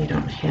you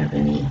don't have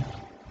any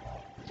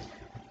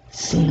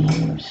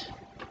seams.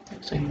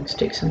 So I can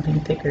stick something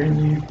thicker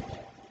in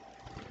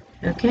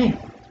there. Okay.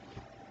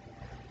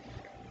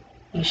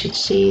 You should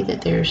see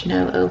that there's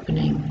no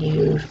opening.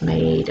 You've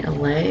made a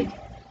leg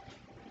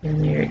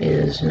and there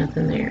is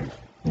nothing there.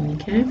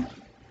 Okay?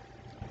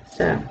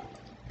 So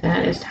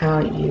that is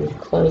how you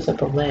close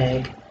up a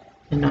leg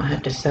and not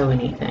have to sew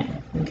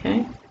anything.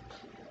 Okay?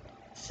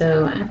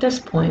 So at this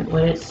point,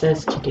 what it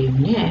says to do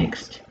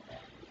next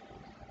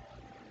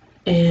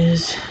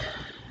is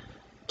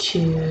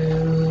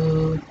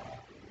to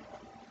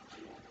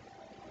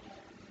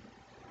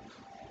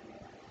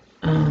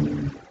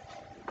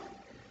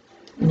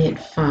knit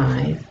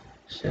 5.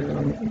 So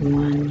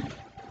 1,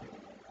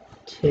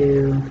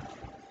 2,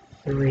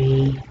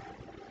 3,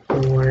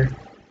 4,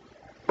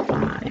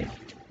 5.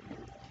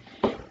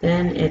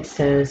 Then it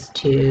says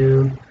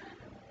to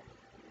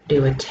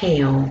do a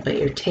tail, but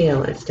your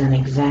tail is done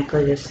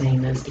exactly the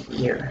same as the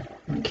ear.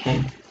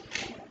 Okay?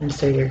 And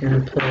so you're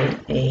going to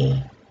put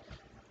a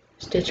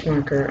stitch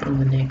marker on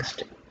the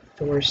next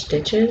 4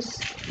 stitches.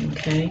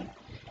 Okay?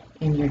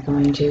 And you're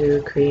going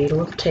to create a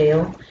little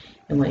tail.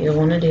 And what you'll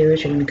want to do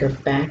is you're going to go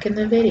back in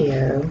the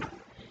video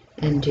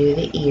and do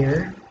the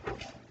ear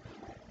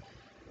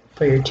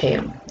for your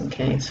tail.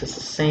 Okay, so it's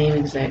the same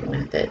exact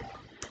method.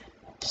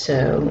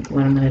 So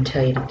what I'm going to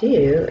tell you to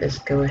do is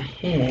go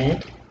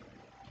ahead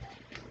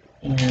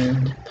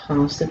and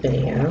pause the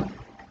video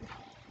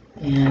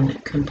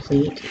and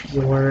complete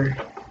your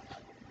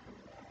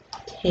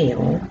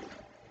tail.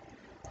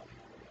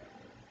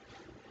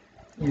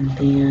 And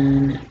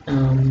then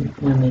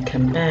when we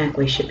come back,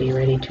 we should be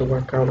ready to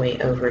work our way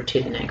over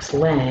to the next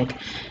leg.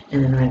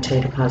 And then I'm going to tell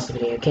you to pause the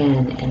video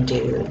again and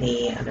do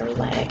the other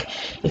leg.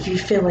 If you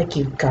feel like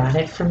you've got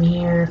it from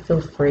here,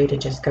 feel free to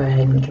just go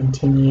ahead and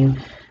continue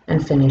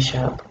and finish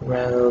up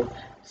row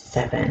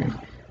 7.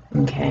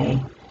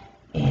 Okay?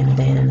 And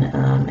then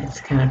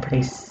it's kind of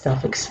pretty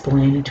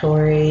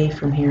self-explanatory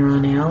from here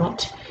on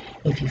out.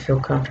 If you feel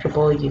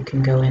comfortable, you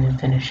can go in and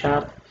finish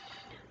up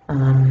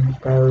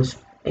rows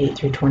 8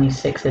 through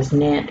 26 is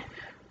knit,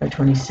 row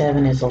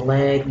 27 is a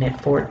leg, knit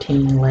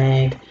 14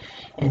 leg,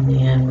 and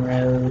then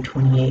row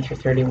 28 through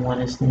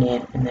 31 is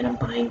knit, and then a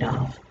bind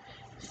off.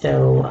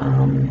 So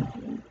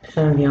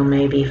some of y'all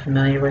may be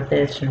familiar with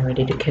this and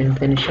ready to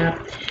finish up.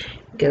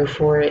 Go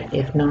for it.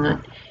 If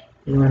not,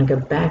 you want to go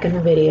back in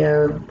the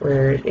video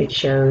where it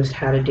shows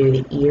how to do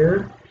the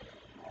ear,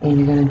 and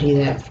you're going to do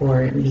that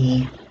for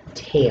the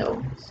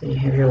tail. So you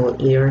have your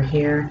little ear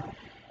here.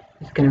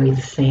 It's going to be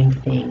the same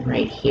thing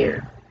right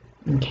here.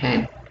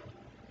 Okay,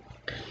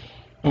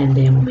 and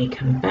then when we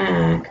come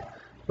back,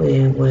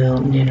 we will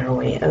knit our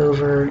way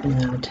over, and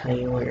then I'll tell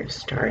you where to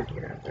start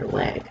your other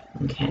leg.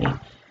 Okay,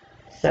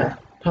 so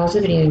pause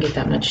the video and get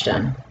that much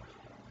done.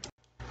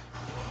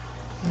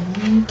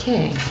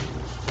 Okay,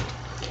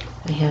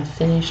 I have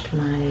finished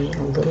my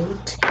little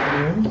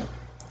tail,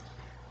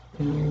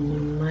 and you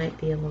might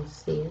be able to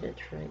see it.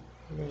 It's right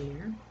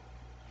there.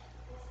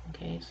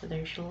 Okay, so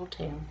there's your little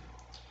tail.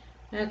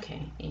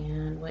 Okay,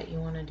 and what you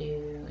want to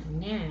do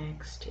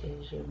next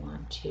is you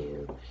want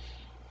to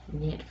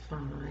knit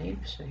 5.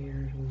 So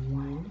here's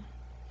 1,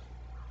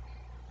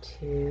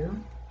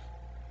 2,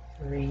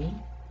 3,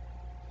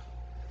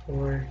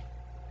 4,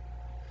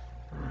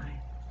 5.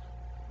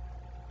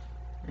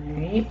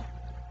 Alright,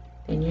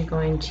 then you're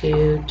going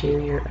to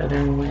do your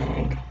other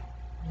leg.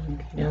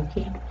 Okie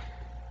dokie.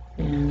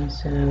 And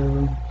so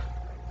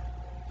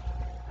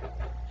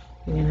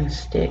you're going to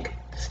stick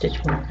the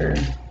stitch marker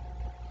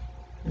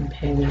and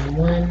peg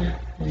 1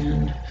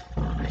 and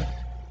 5.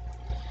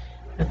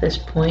 At this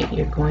point,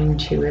 you're going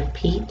to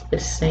repeat the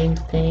same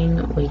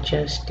thing we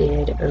just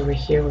did over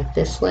here with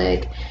this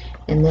leg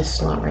in this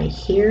slot right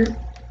here.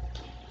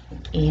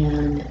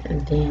 And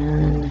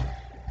then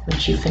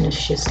once you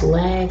finish this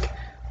leg,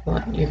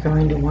 what you're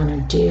going to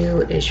want to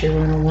do is you're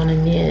going to want to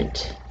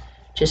knit,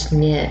 just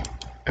knit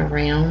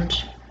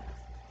around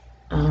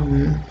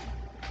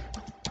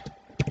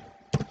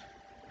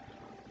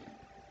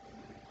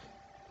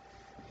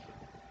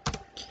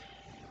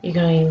you're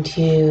going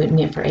to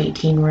knit for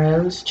 18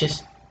 rows,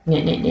 just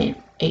knit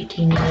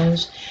 18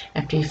 rows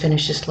after you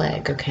finish this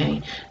leg.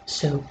 Okay,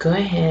 so go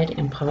ahead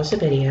and pause the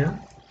video,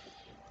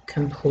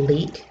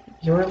 complete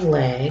your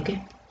leg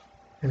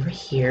over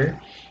here,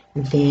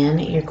 then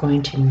you're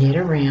going to knit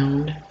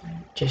around,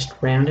 just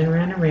round and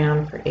round and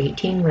round for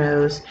 18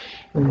 rows.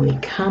 When we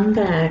come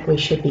back, we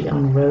should be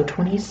on row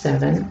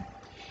 27,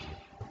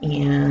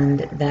 and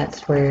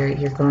that's where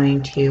you're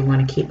going to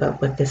want to keep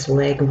up with this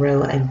leg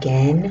row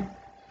again.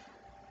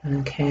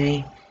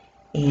 okay?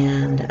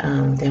 And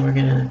then we're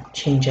gonna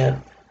change up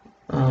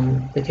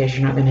because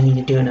you're not gonna need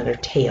to do another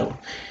tail.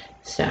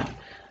 So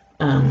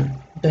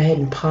go ahead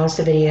and pause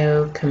the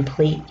video,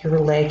 complete your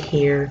leg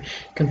here,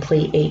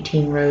 complete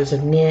 18 rows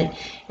of knit,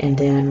 and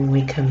then when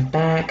we come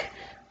back,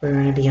 we're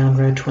gonna be on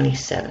row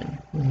 27,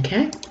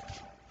 okay?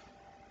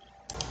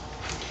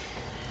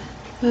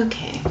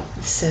 Okay,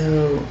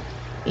 so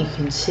you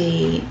can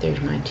see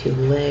there's my two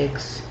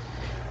legs,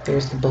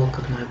 there's the bulk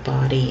of my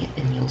body,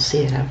 and you'll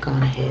see that I've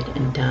gone ahead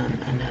and done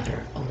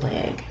another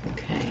leg,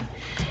 okay?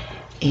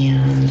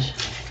 And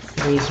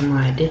the reason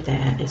why I did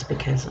that is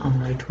because on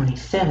row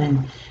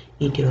 27,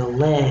 you do a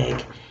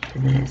leg,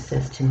 and then it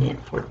says to knit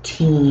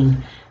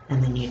 14,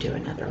 and then you do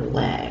another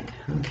leg,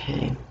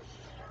 okay?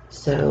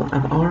 So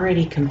I've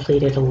already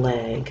completed a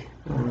leg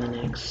on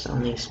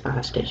these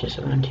 5 stitches,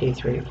 so 1, 2,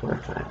 3, 4,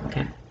 5,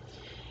 okay?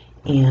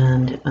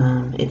 And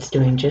it's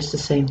doing just the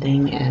same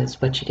thing as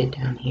what you did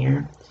down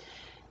here.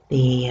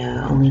 The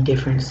only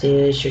difference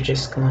is you're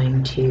just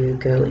going to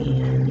go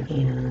in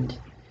and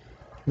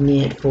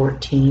knit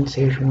 14.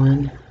 So here's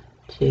 1,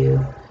 2,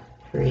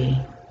 3,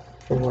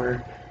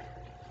 4,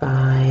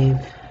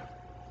 5,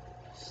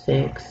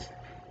 6,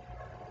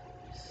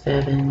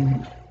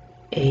 7,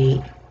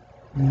 8,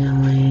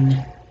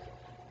 9,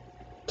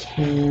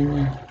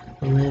 10,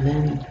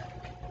 11,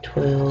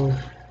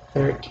 12,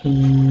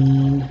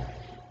 13,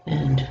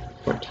 and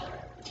 14.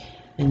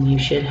 And you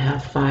should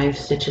have 5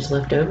 stitches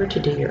left over to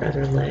do your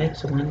other leg.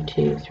 So 1,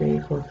 2, 3,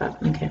 4,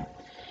 5. Okay.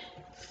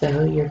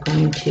 So you're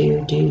going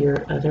to do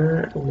your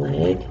other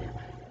leg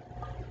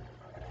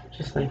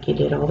just like you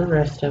did all the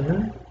rest of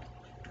them.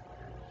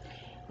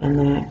 And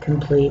that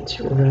completes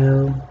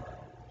row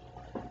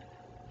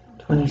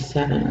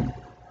 27.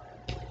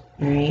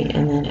 All right,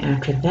 and then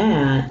after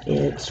that,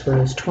 it's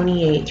rows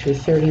 28 through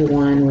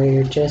 31 where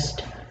you're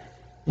just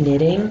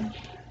knitting,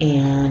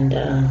 and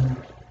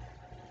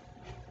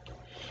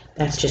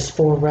that's just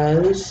 4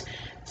 rows.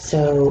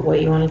 So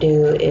what you want to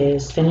do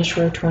is finish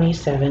row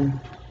 27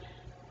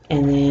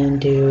 and then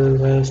do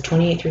rows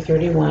 28 through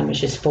 31,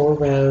 which is 4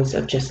 rows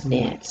of just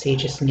knit. So you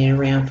just knit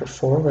around for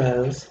 4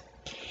 rows.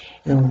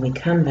 And when we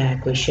come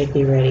back, we should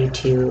be ready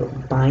to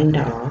bind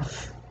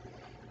off.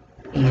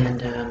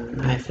 And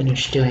I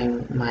finished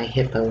doing my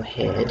hippo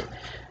head.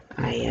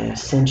 I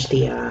cinched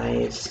the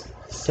eyes,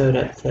 sewed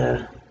up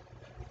the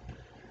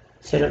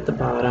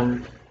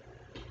bottom,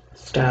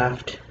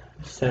 stuffed,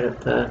 sewed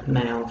up the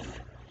mouth,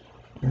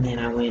 and then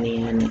I went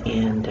in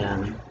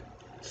and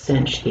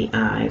cinched the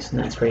eyes, and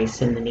that's where you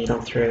send the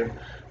needle through,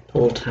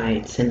 pull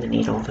tight, send the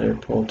needle through,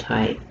 pull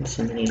tight, and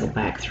send the needle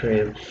back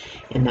through,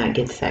 and that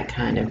gets that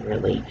kind of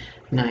really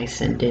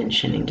nice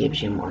indentation and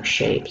gives you more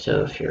shape.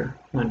 So if you're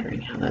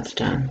wondering how that's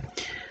done.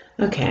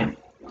 Okay,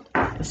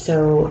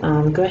 so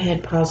go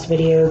ahead, pause the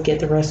video, get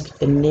the rest of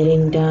the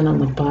knitting done on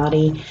the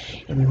body,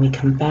 and when we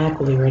come back,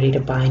 we'll be ready to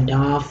bind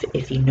off.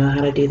 If you know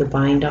how to do the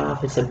bind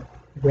off, it's a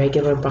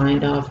regular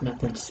bind off,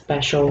 nothing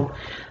special.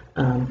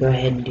 Go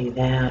ahead and do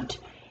that.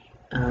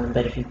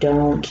 But if you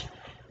don't,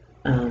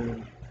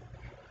 go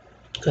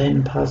ahead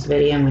and pause the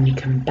video, and when you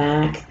come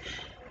back,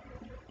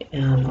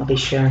 I'll be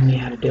showing you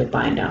how to do a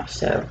bind off.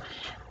 So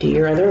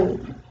do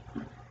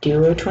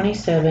row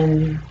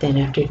 27, then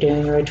after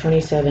doing row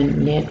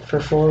 27, knit for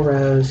 4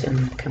 rows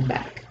and come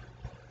back.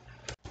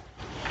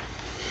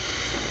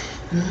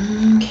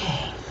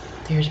 Okay,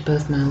 there's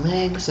both my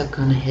legs. I've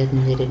gone ahead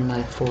and knitted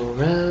my 4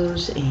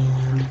 rows,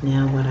 and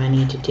now what I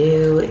need to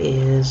do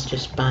is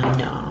just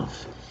bind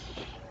off.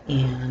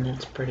 And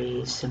it's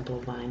pretty simple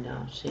bind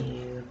off. So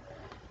you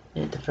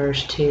knit the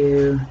first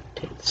 2,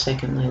 take the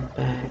second loop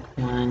back,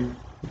 1,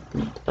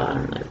 knit the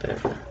bottom loop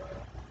over.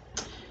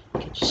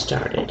 Get you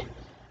started.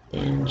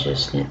 Then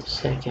just knit the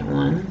second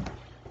one,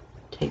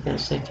 take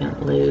that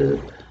second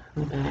loop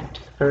back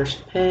to the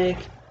first peg,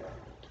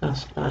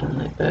 toss the bottom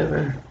loop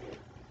over,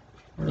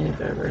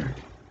 move over,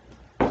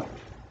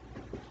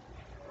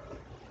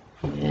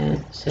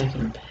 knit the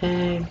second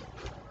peg,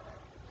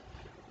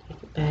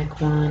 take it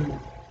back 1,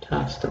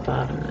 toss the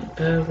bottom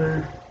loop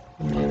over,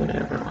 move it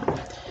over 1.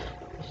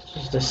 It's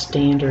just a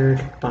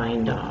standard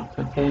bind off,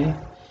 okay?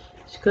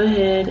 So go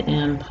ahead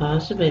and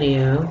pause the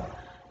video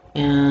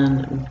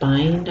and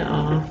bind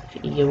off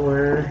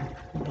your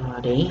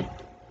body,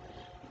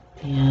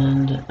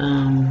 and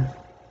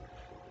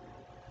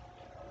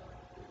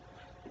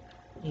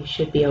you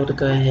should be able to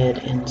go ahead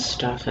and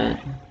stuff it,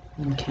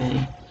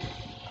 okay?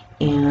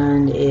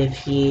 And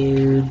if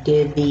you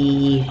did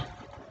the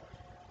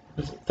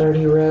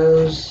 30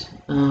 rows,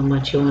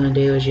 what you want to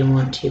do is you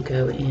want to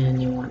go in,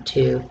 you want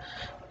to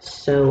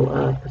sew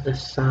up the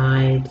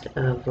sides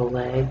of the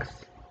legs,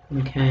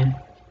 okay?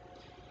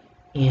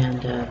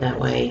 And that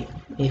way,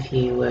 if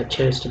you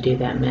chose to do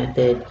that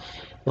method,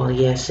 well,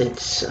 yes,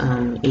 it's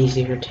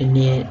easier to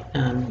knit,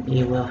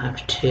 you will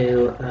have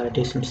to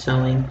do some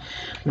sewing.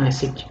 My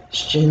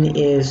suggestion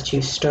is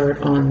to start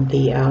on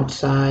the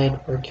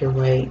outside, work your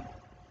way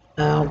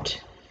out,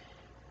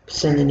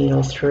 send the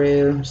needle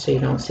through so you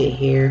don't see it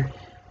here,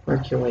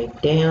 work your way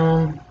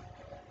down,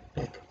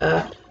 back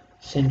up,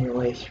 send your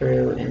way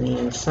through in the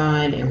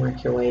inside and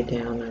work your way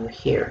down over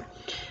here.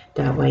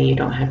 That way you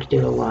don't have to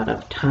do a lot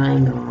of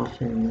tying off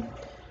and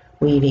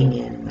weaving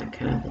in and that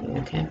kind of thing,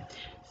 okay?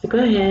 So go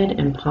ahead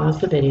and pause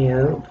the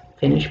video,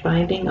 finish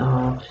binding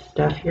off,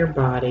 stuff your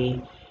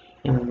body,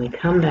 and when we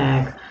come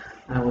back,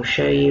 I will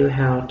show you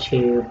how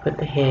to put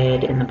the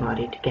head and the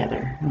body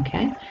together,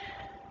 okay?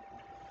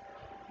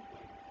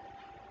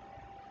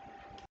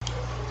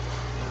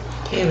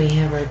 Okay, we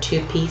have our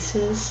two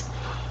pieces,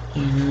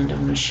 and I'm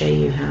going to show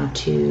you how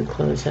to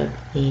close up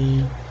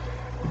the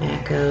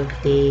back of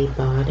the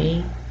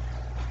body.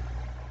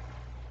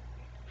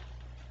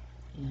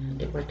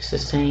 And it works the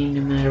same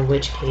no matter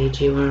which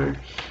page you are.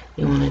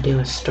 You want to do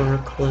a star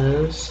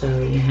close, so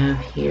you have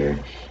here,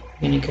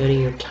 you're going to go to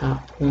your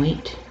top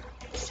point,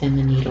 send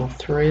the needle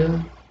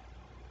through.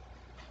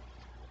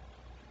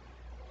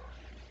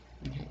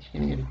 Okay, so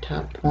you're going to go to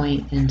top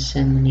point and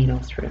send the needle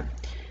through.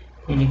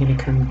 Then you're going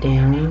to come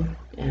down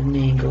at an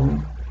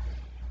angle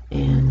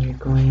and you're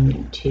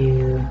going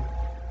to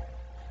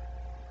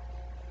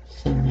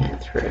send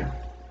that through.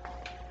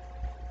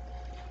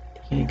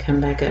 You're going to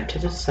come back up to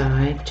the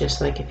side just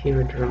like if you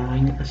were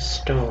drawing a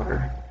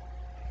star.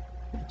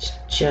 It's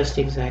just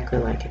exactly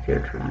like if you're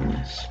drawing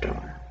a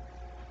star.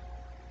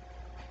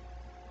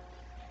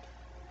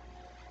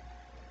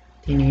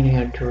 Then you're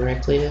going to go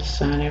directly to the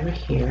side over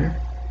here.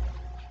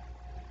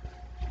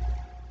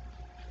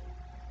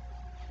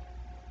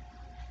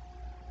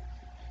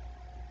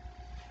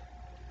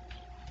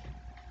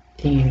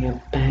 Then you're going to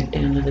go back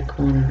down to the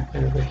corner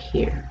over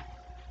here.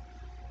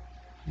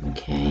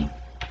 Okay,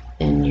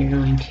 then you're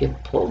going to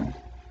pull.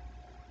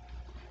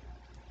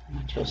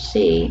 What you'll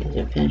see is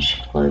it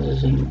finishes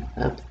closing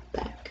up the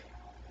back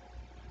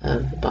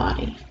of the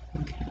body.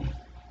 Okay,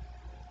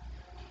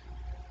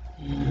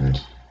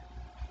 and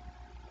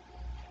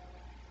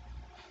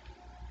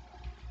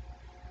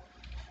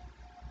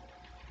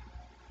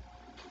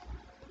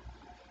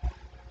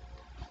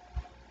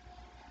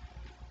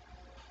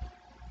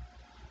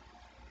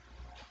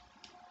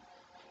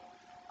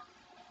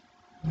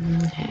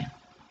okay.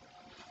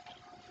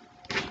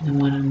 And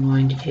what I'm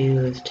going to do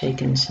is take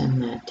and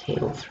send that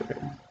tail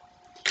through.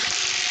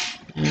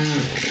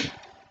 Alright.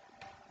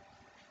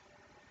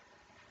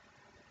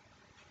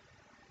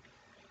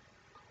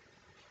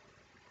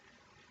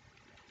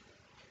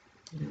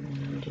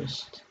 And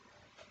just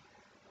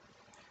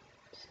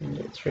send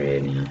it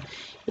through. Now,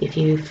 if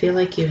you feel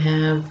like you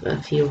have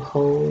a few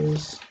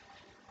holes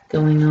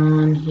going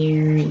on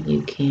here,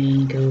 you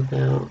can go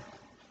about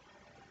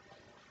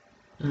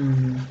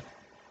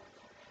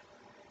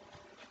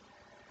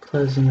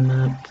closing them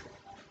up.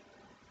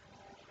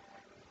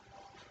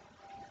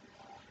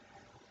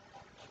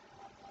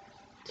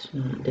 It's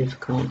not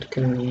difficult to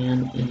go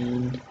in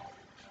and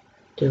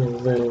do a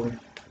little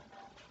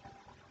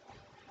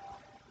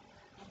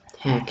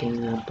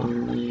tacking up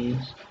on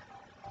these.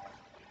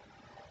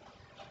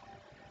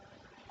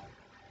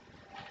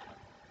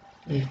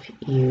 If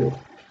you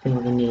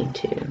feel the need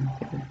to.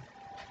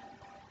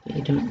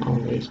 You don't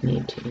always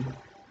need to.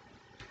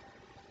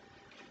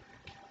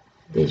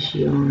 This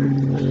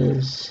yarn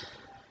was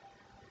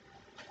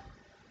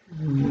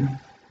one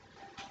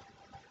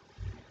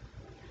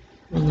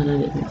that I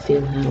didn't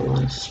feel had a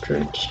lot of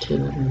stretch to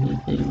it or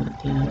anything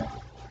like that.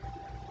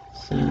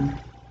 So,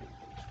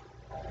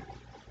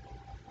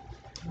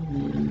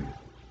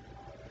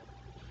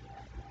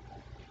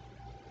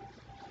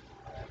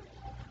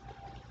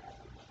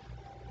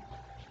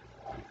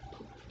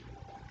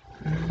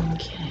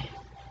 okay.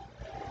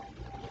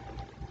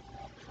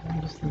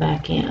 There's the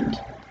back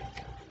end.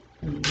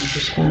 I'm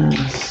just going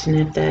to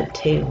snip that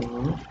tail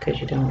off because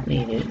you don't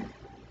need it.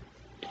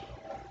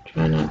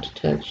 Try not to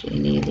touch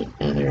any of the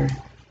other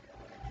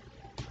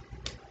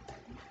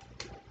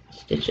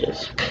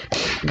stitches.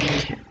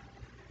 Okay.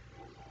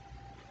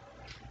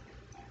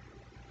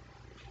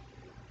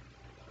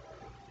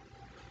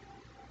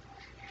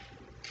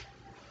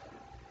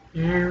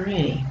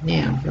 Alrighty,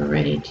 now we're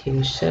ready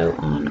to sew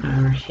on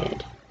our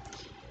head.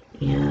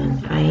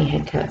 And I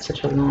had cut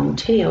such a long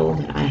tail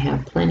that I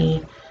have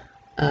plenty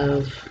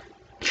of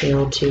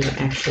tail to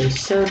actually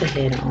sew the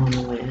head on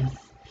with.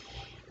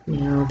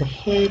 Now the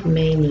head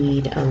may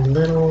need a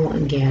little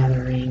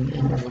gathering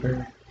in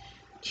order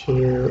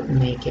to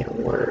make it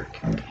work,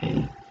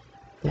 okay?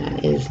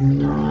 That is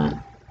not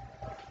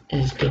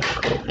as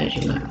difficult as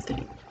you might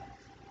think.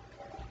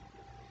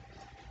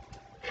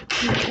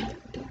 Okay.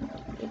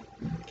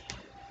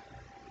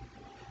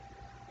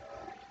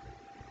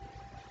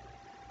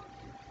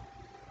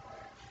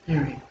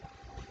 Alright.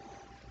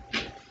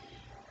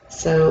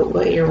 So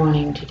what you're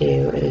wanting to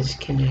do is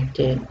connect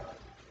it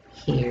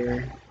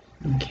here,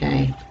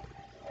 okay?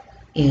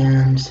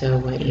 And so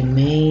what you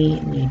may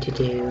need to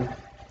do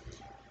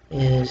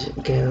is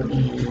go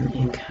in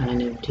and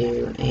kind of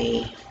do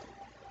a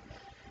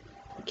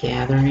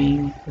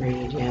gathering where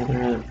you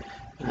gather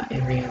up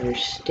every other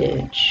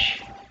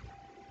stitch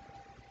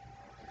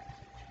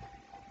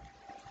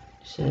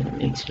so that it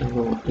makes it a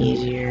little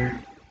easier.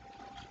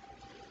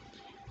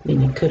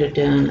 Then you could have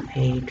done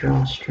a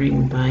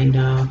drawstring bind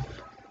off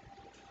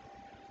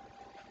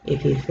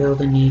if you feel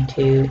the need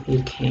to,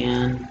 you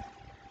can.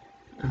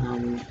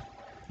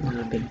 Not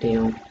a big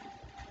deal.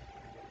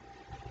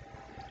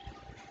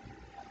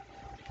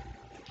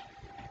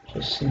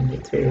 Just send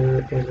it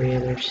through every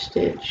other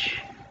stitch.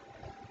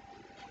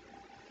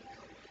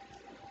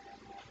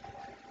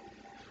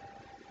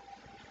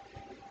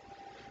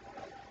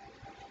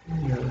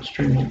 I'll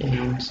string it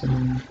down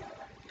some.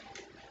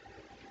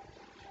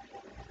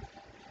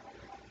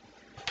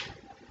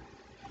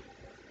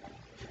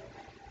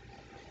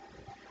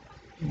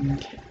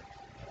 Okay.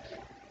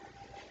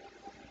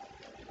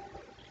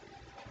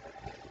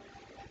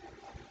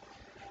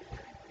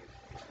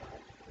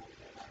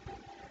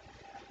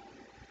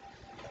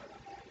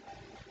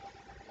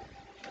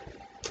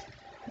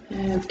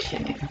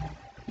 Okay,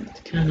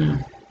 let's kind of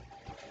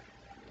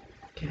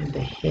got the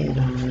head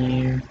on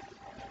there.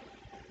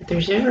 If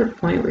there's ever a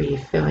point where you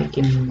feel like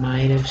you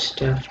might have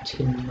stuffed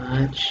too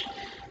much,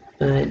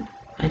 but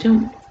I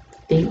don't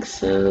think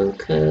so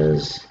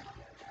because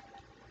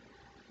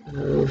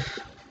of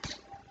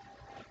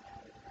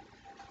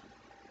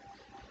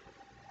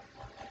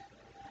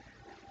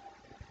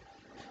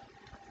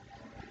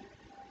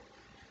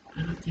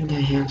I don't think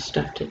I have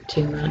stuffed it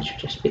too much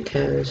just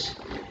because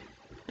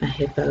a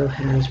hippo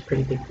has a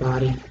pretty big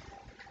body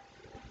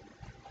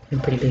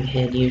and pretty big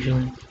head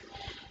usually.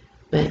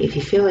 But if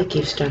you feel like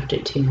you've stuffed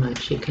it too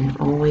much, you can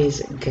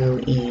always go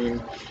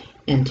in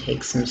and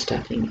take some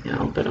stuffing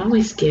out. But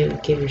always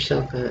give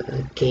yourself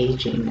a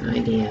gauging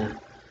idea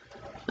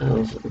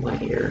of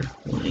what you're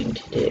wanting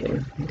to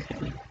do.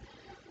 Okay.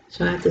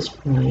 So at this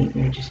point,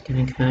 you're just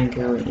going to kind of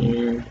go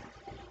in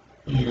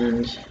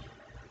and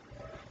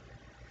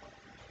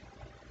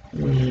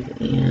weave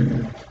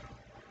in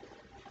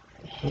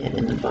the head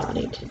and the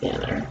body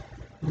together.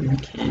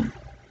 Okay.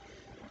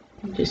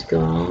 Just go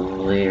all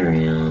the way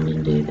around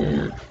and do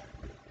that.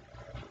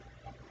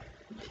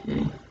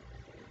 Okay.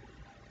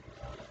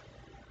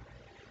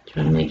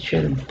 Try to make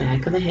sure the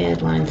back of the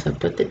head lines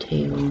up with the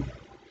tail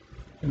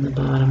and the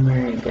bottom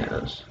where it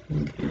goes.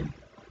 Okay.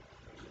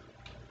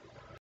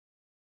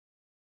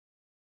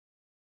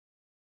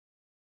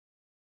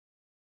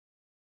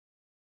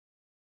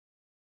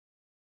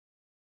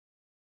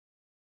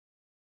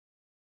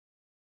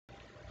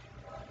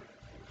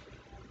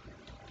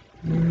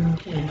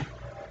 Okay.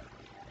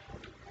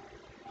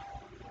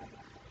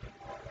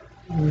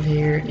 And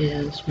there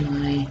is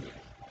my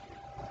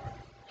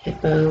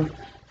hippo.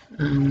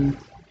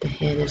 The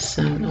head is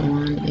sewn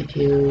on. If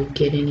you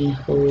get any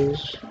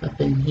holes up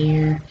in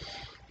here,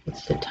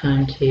 it's the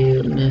time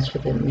to mess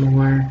with it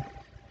more.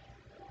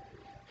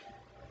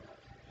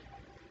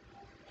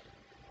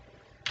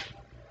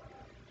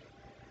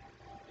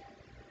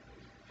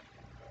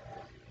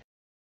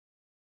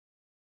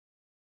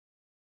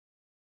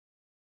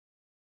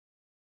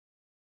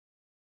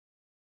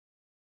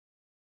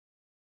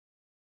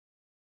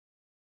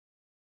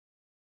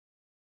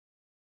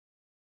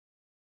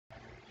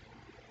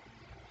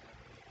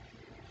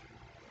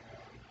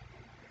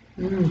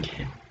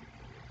 Okay.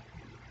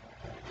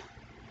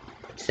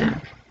 So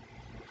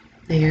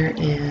there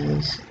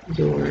is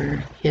your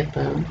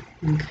hippo.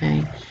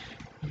 Okay.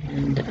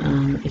 And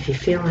if you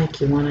feel like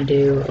you want to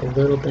do a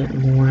little bit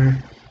more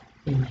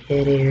in the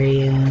head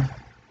area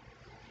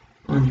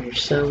on your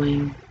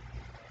sewing,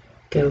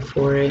 go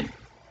for it.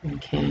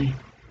 Okay.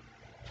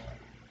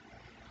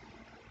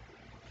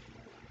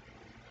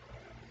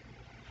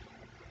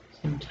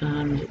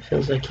 Sometimes it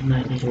feels like you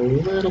might need a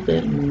little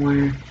bit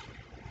more.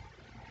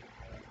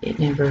 It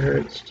never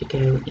hurts to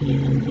go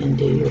in and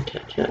do your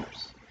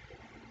touch-ups.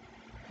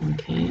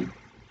 Okay.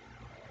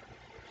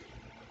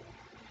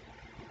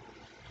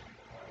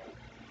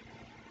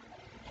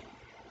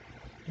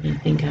 And I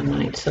think I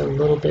might sew a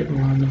little bit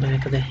more on the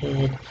back of the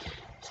head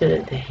so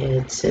that the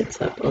head sits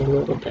up a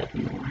little bit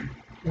more.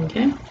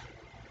 Okay.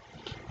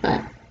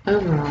 But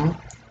overall,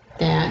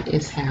 that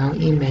is how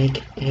you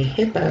make a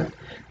hippo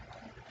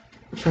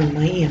from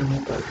my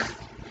animal book.